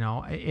 But,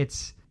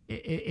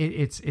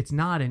 it's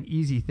not an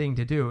easy thing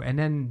to do. And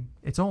then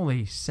it's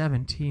only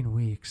 17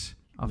 weeks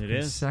of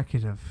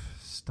consecutive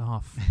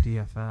stuff,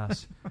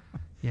 DFS,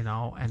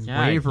 and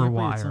waiver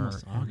wire. It's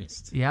almost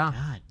August. Yeah.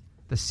 God.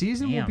 The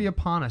season will be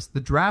upon us. The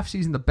draft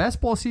season, the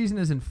best ball season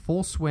is in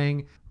full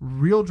swing.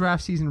 Real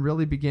draft season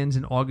really begins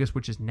in August,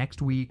 which is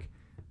next week.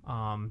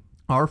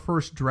 Our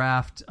first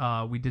draft,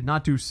 we did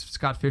not do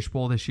Scott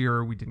Fishbowl this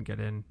year. We didn't get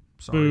in.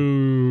 Sorry.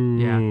 Boo.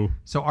 Yeah.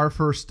 So our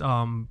first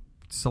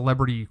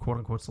celebrity, quote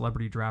unquote,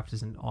 celebrity draft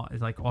is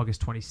like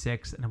August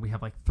 26th, and then we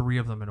have like 3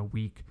 of them in a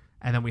week,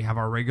 and then we have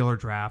our regular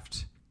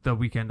draft the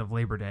weekend of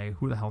Labor Day.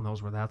 Who the hell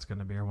knows where that's going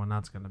to be or when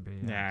that's going to be?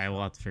 Yeah, I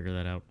will have to figure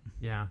that out.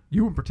 Yeah,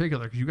 you in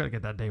particular, because you got to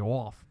get that day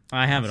off.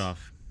 I have it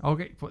off.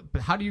 Okay,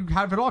 but how do you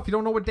have it off? You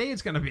don't know what day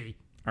it's going to be.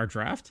 Our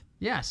draft?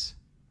 Yes.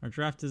 Our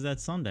draft is that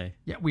Sunday.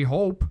 Yeah, we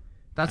hope.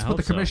 That's what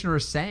the commissioner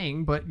is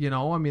saying, but,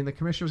 the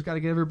commissioner's got to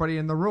get everybody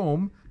in the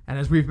room, and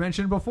as we've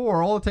mentioned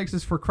before, all it takes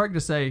is for Craig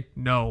to say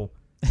no,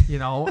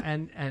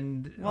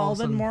 and well,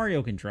 then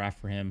Mario can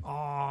draft for him.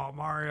 Oh,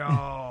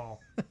 Mario.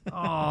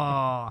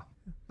 Oh,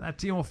 that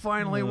team will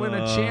finally win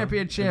a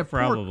championship.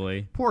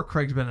 Probably. Poor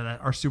Craig's been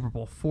at our Super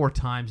Bowl 4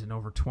 times in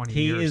over 20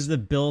 years. He is the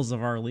Bills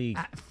of our league.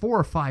 4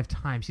 or 5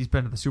 times he's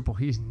been to the Super Bowl.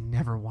 He's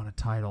never won a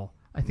title.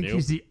 I think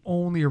he's the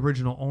only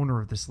original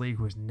owner of this league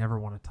who has never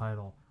won a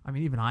title. I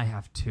mean, even I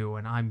have 2,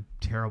 and I'm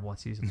terrible at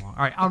season long.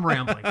 All right, I'm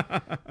rambling.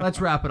 Let's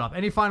wrap it up.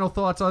 Any final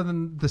thoughts other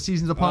than the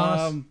season's upon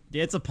us?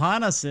 It's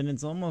upon us, and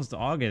it's almost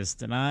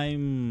August, and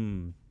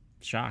I'm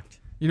shocked.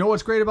 You know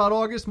what's great about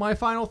August? My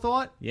final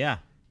thought? Yeah.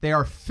 They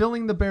are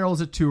filling the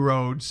barrels at 2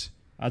 Roads.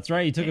 That's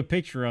right. You took a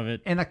picture of it.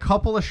 In a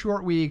couple of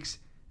short weeks,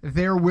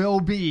 there will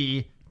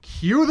be,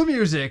 cue the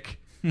music,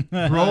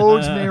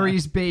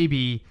 Rosemary's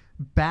Baby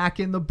back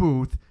in the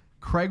booth.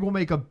 Craig will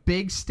make a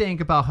big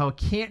stink about how he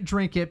can't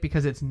drink it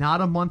because it's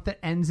not a month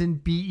that ends in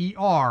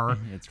BER.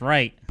 That's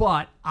right.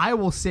 But I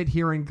will sit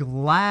here and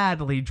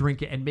gladly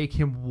drink it and make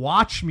him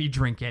watch me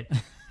drink it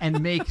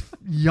and make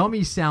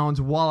yummy sounds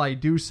while I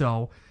do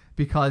so,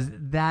 because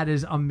that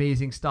is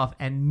amazing stuff.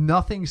 And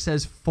nothing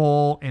says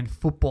fall in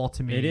football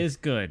to me. It is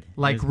good.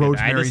 Like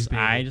Rosemary's Baby.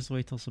 I just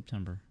wait till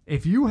September.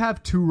 If you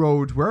have 2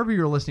 Roads, wherever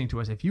you're listening to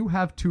us, if you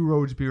have 2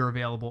 Roads beer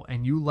available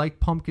and you like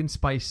pumpkin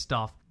spice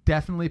stuff,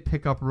 definitely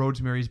pick up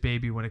Rosemary's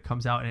Baby when it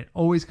comes out, and it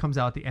always comes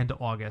out at the end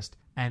of August.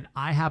 And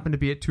I happen to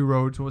be at 2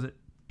 Roads. What was it?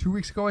 2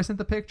 weeks ago I sent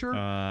the picture,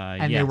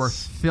 and yes. they were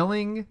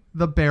filling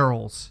the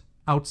barrels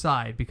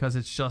outside because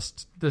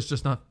there's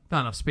just not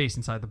enough space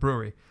inside the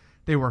brewery.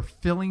 They were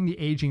filling the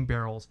aging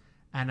barrels,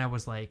 and I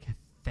was like,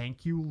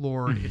 thank you,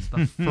 Lord. It's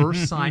the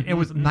first sign. It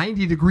was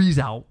 90 degrees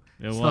out.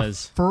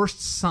 It's the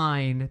first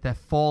sign that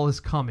fall is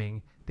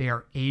coming. They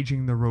are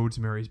aging the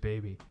Rosemary's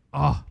Baby.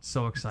 Oh,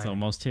 so exciting. It's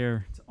almost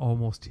here. It's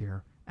almost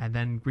here. And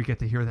then we get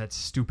to hear that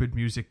stupid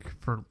music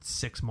for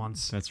 6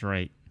 months. That's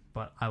right.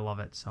 But I love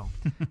it. So,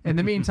 in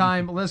the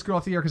meantime, let's get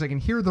off the air because I can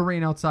hear the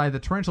rain outside. The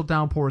torrential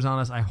downpour is on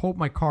us. I hope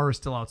my car is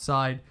still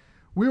outside.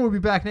 We will be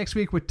back next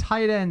week with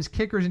tight ends,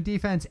 kickers, and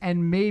defense,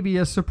 and maybe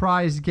a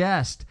surprise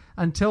guest.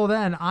 Until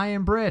then, I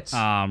am Britt.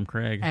 I'm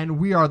Craig. And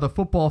we are the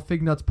Football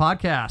Fig Nuts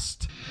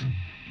Podcast.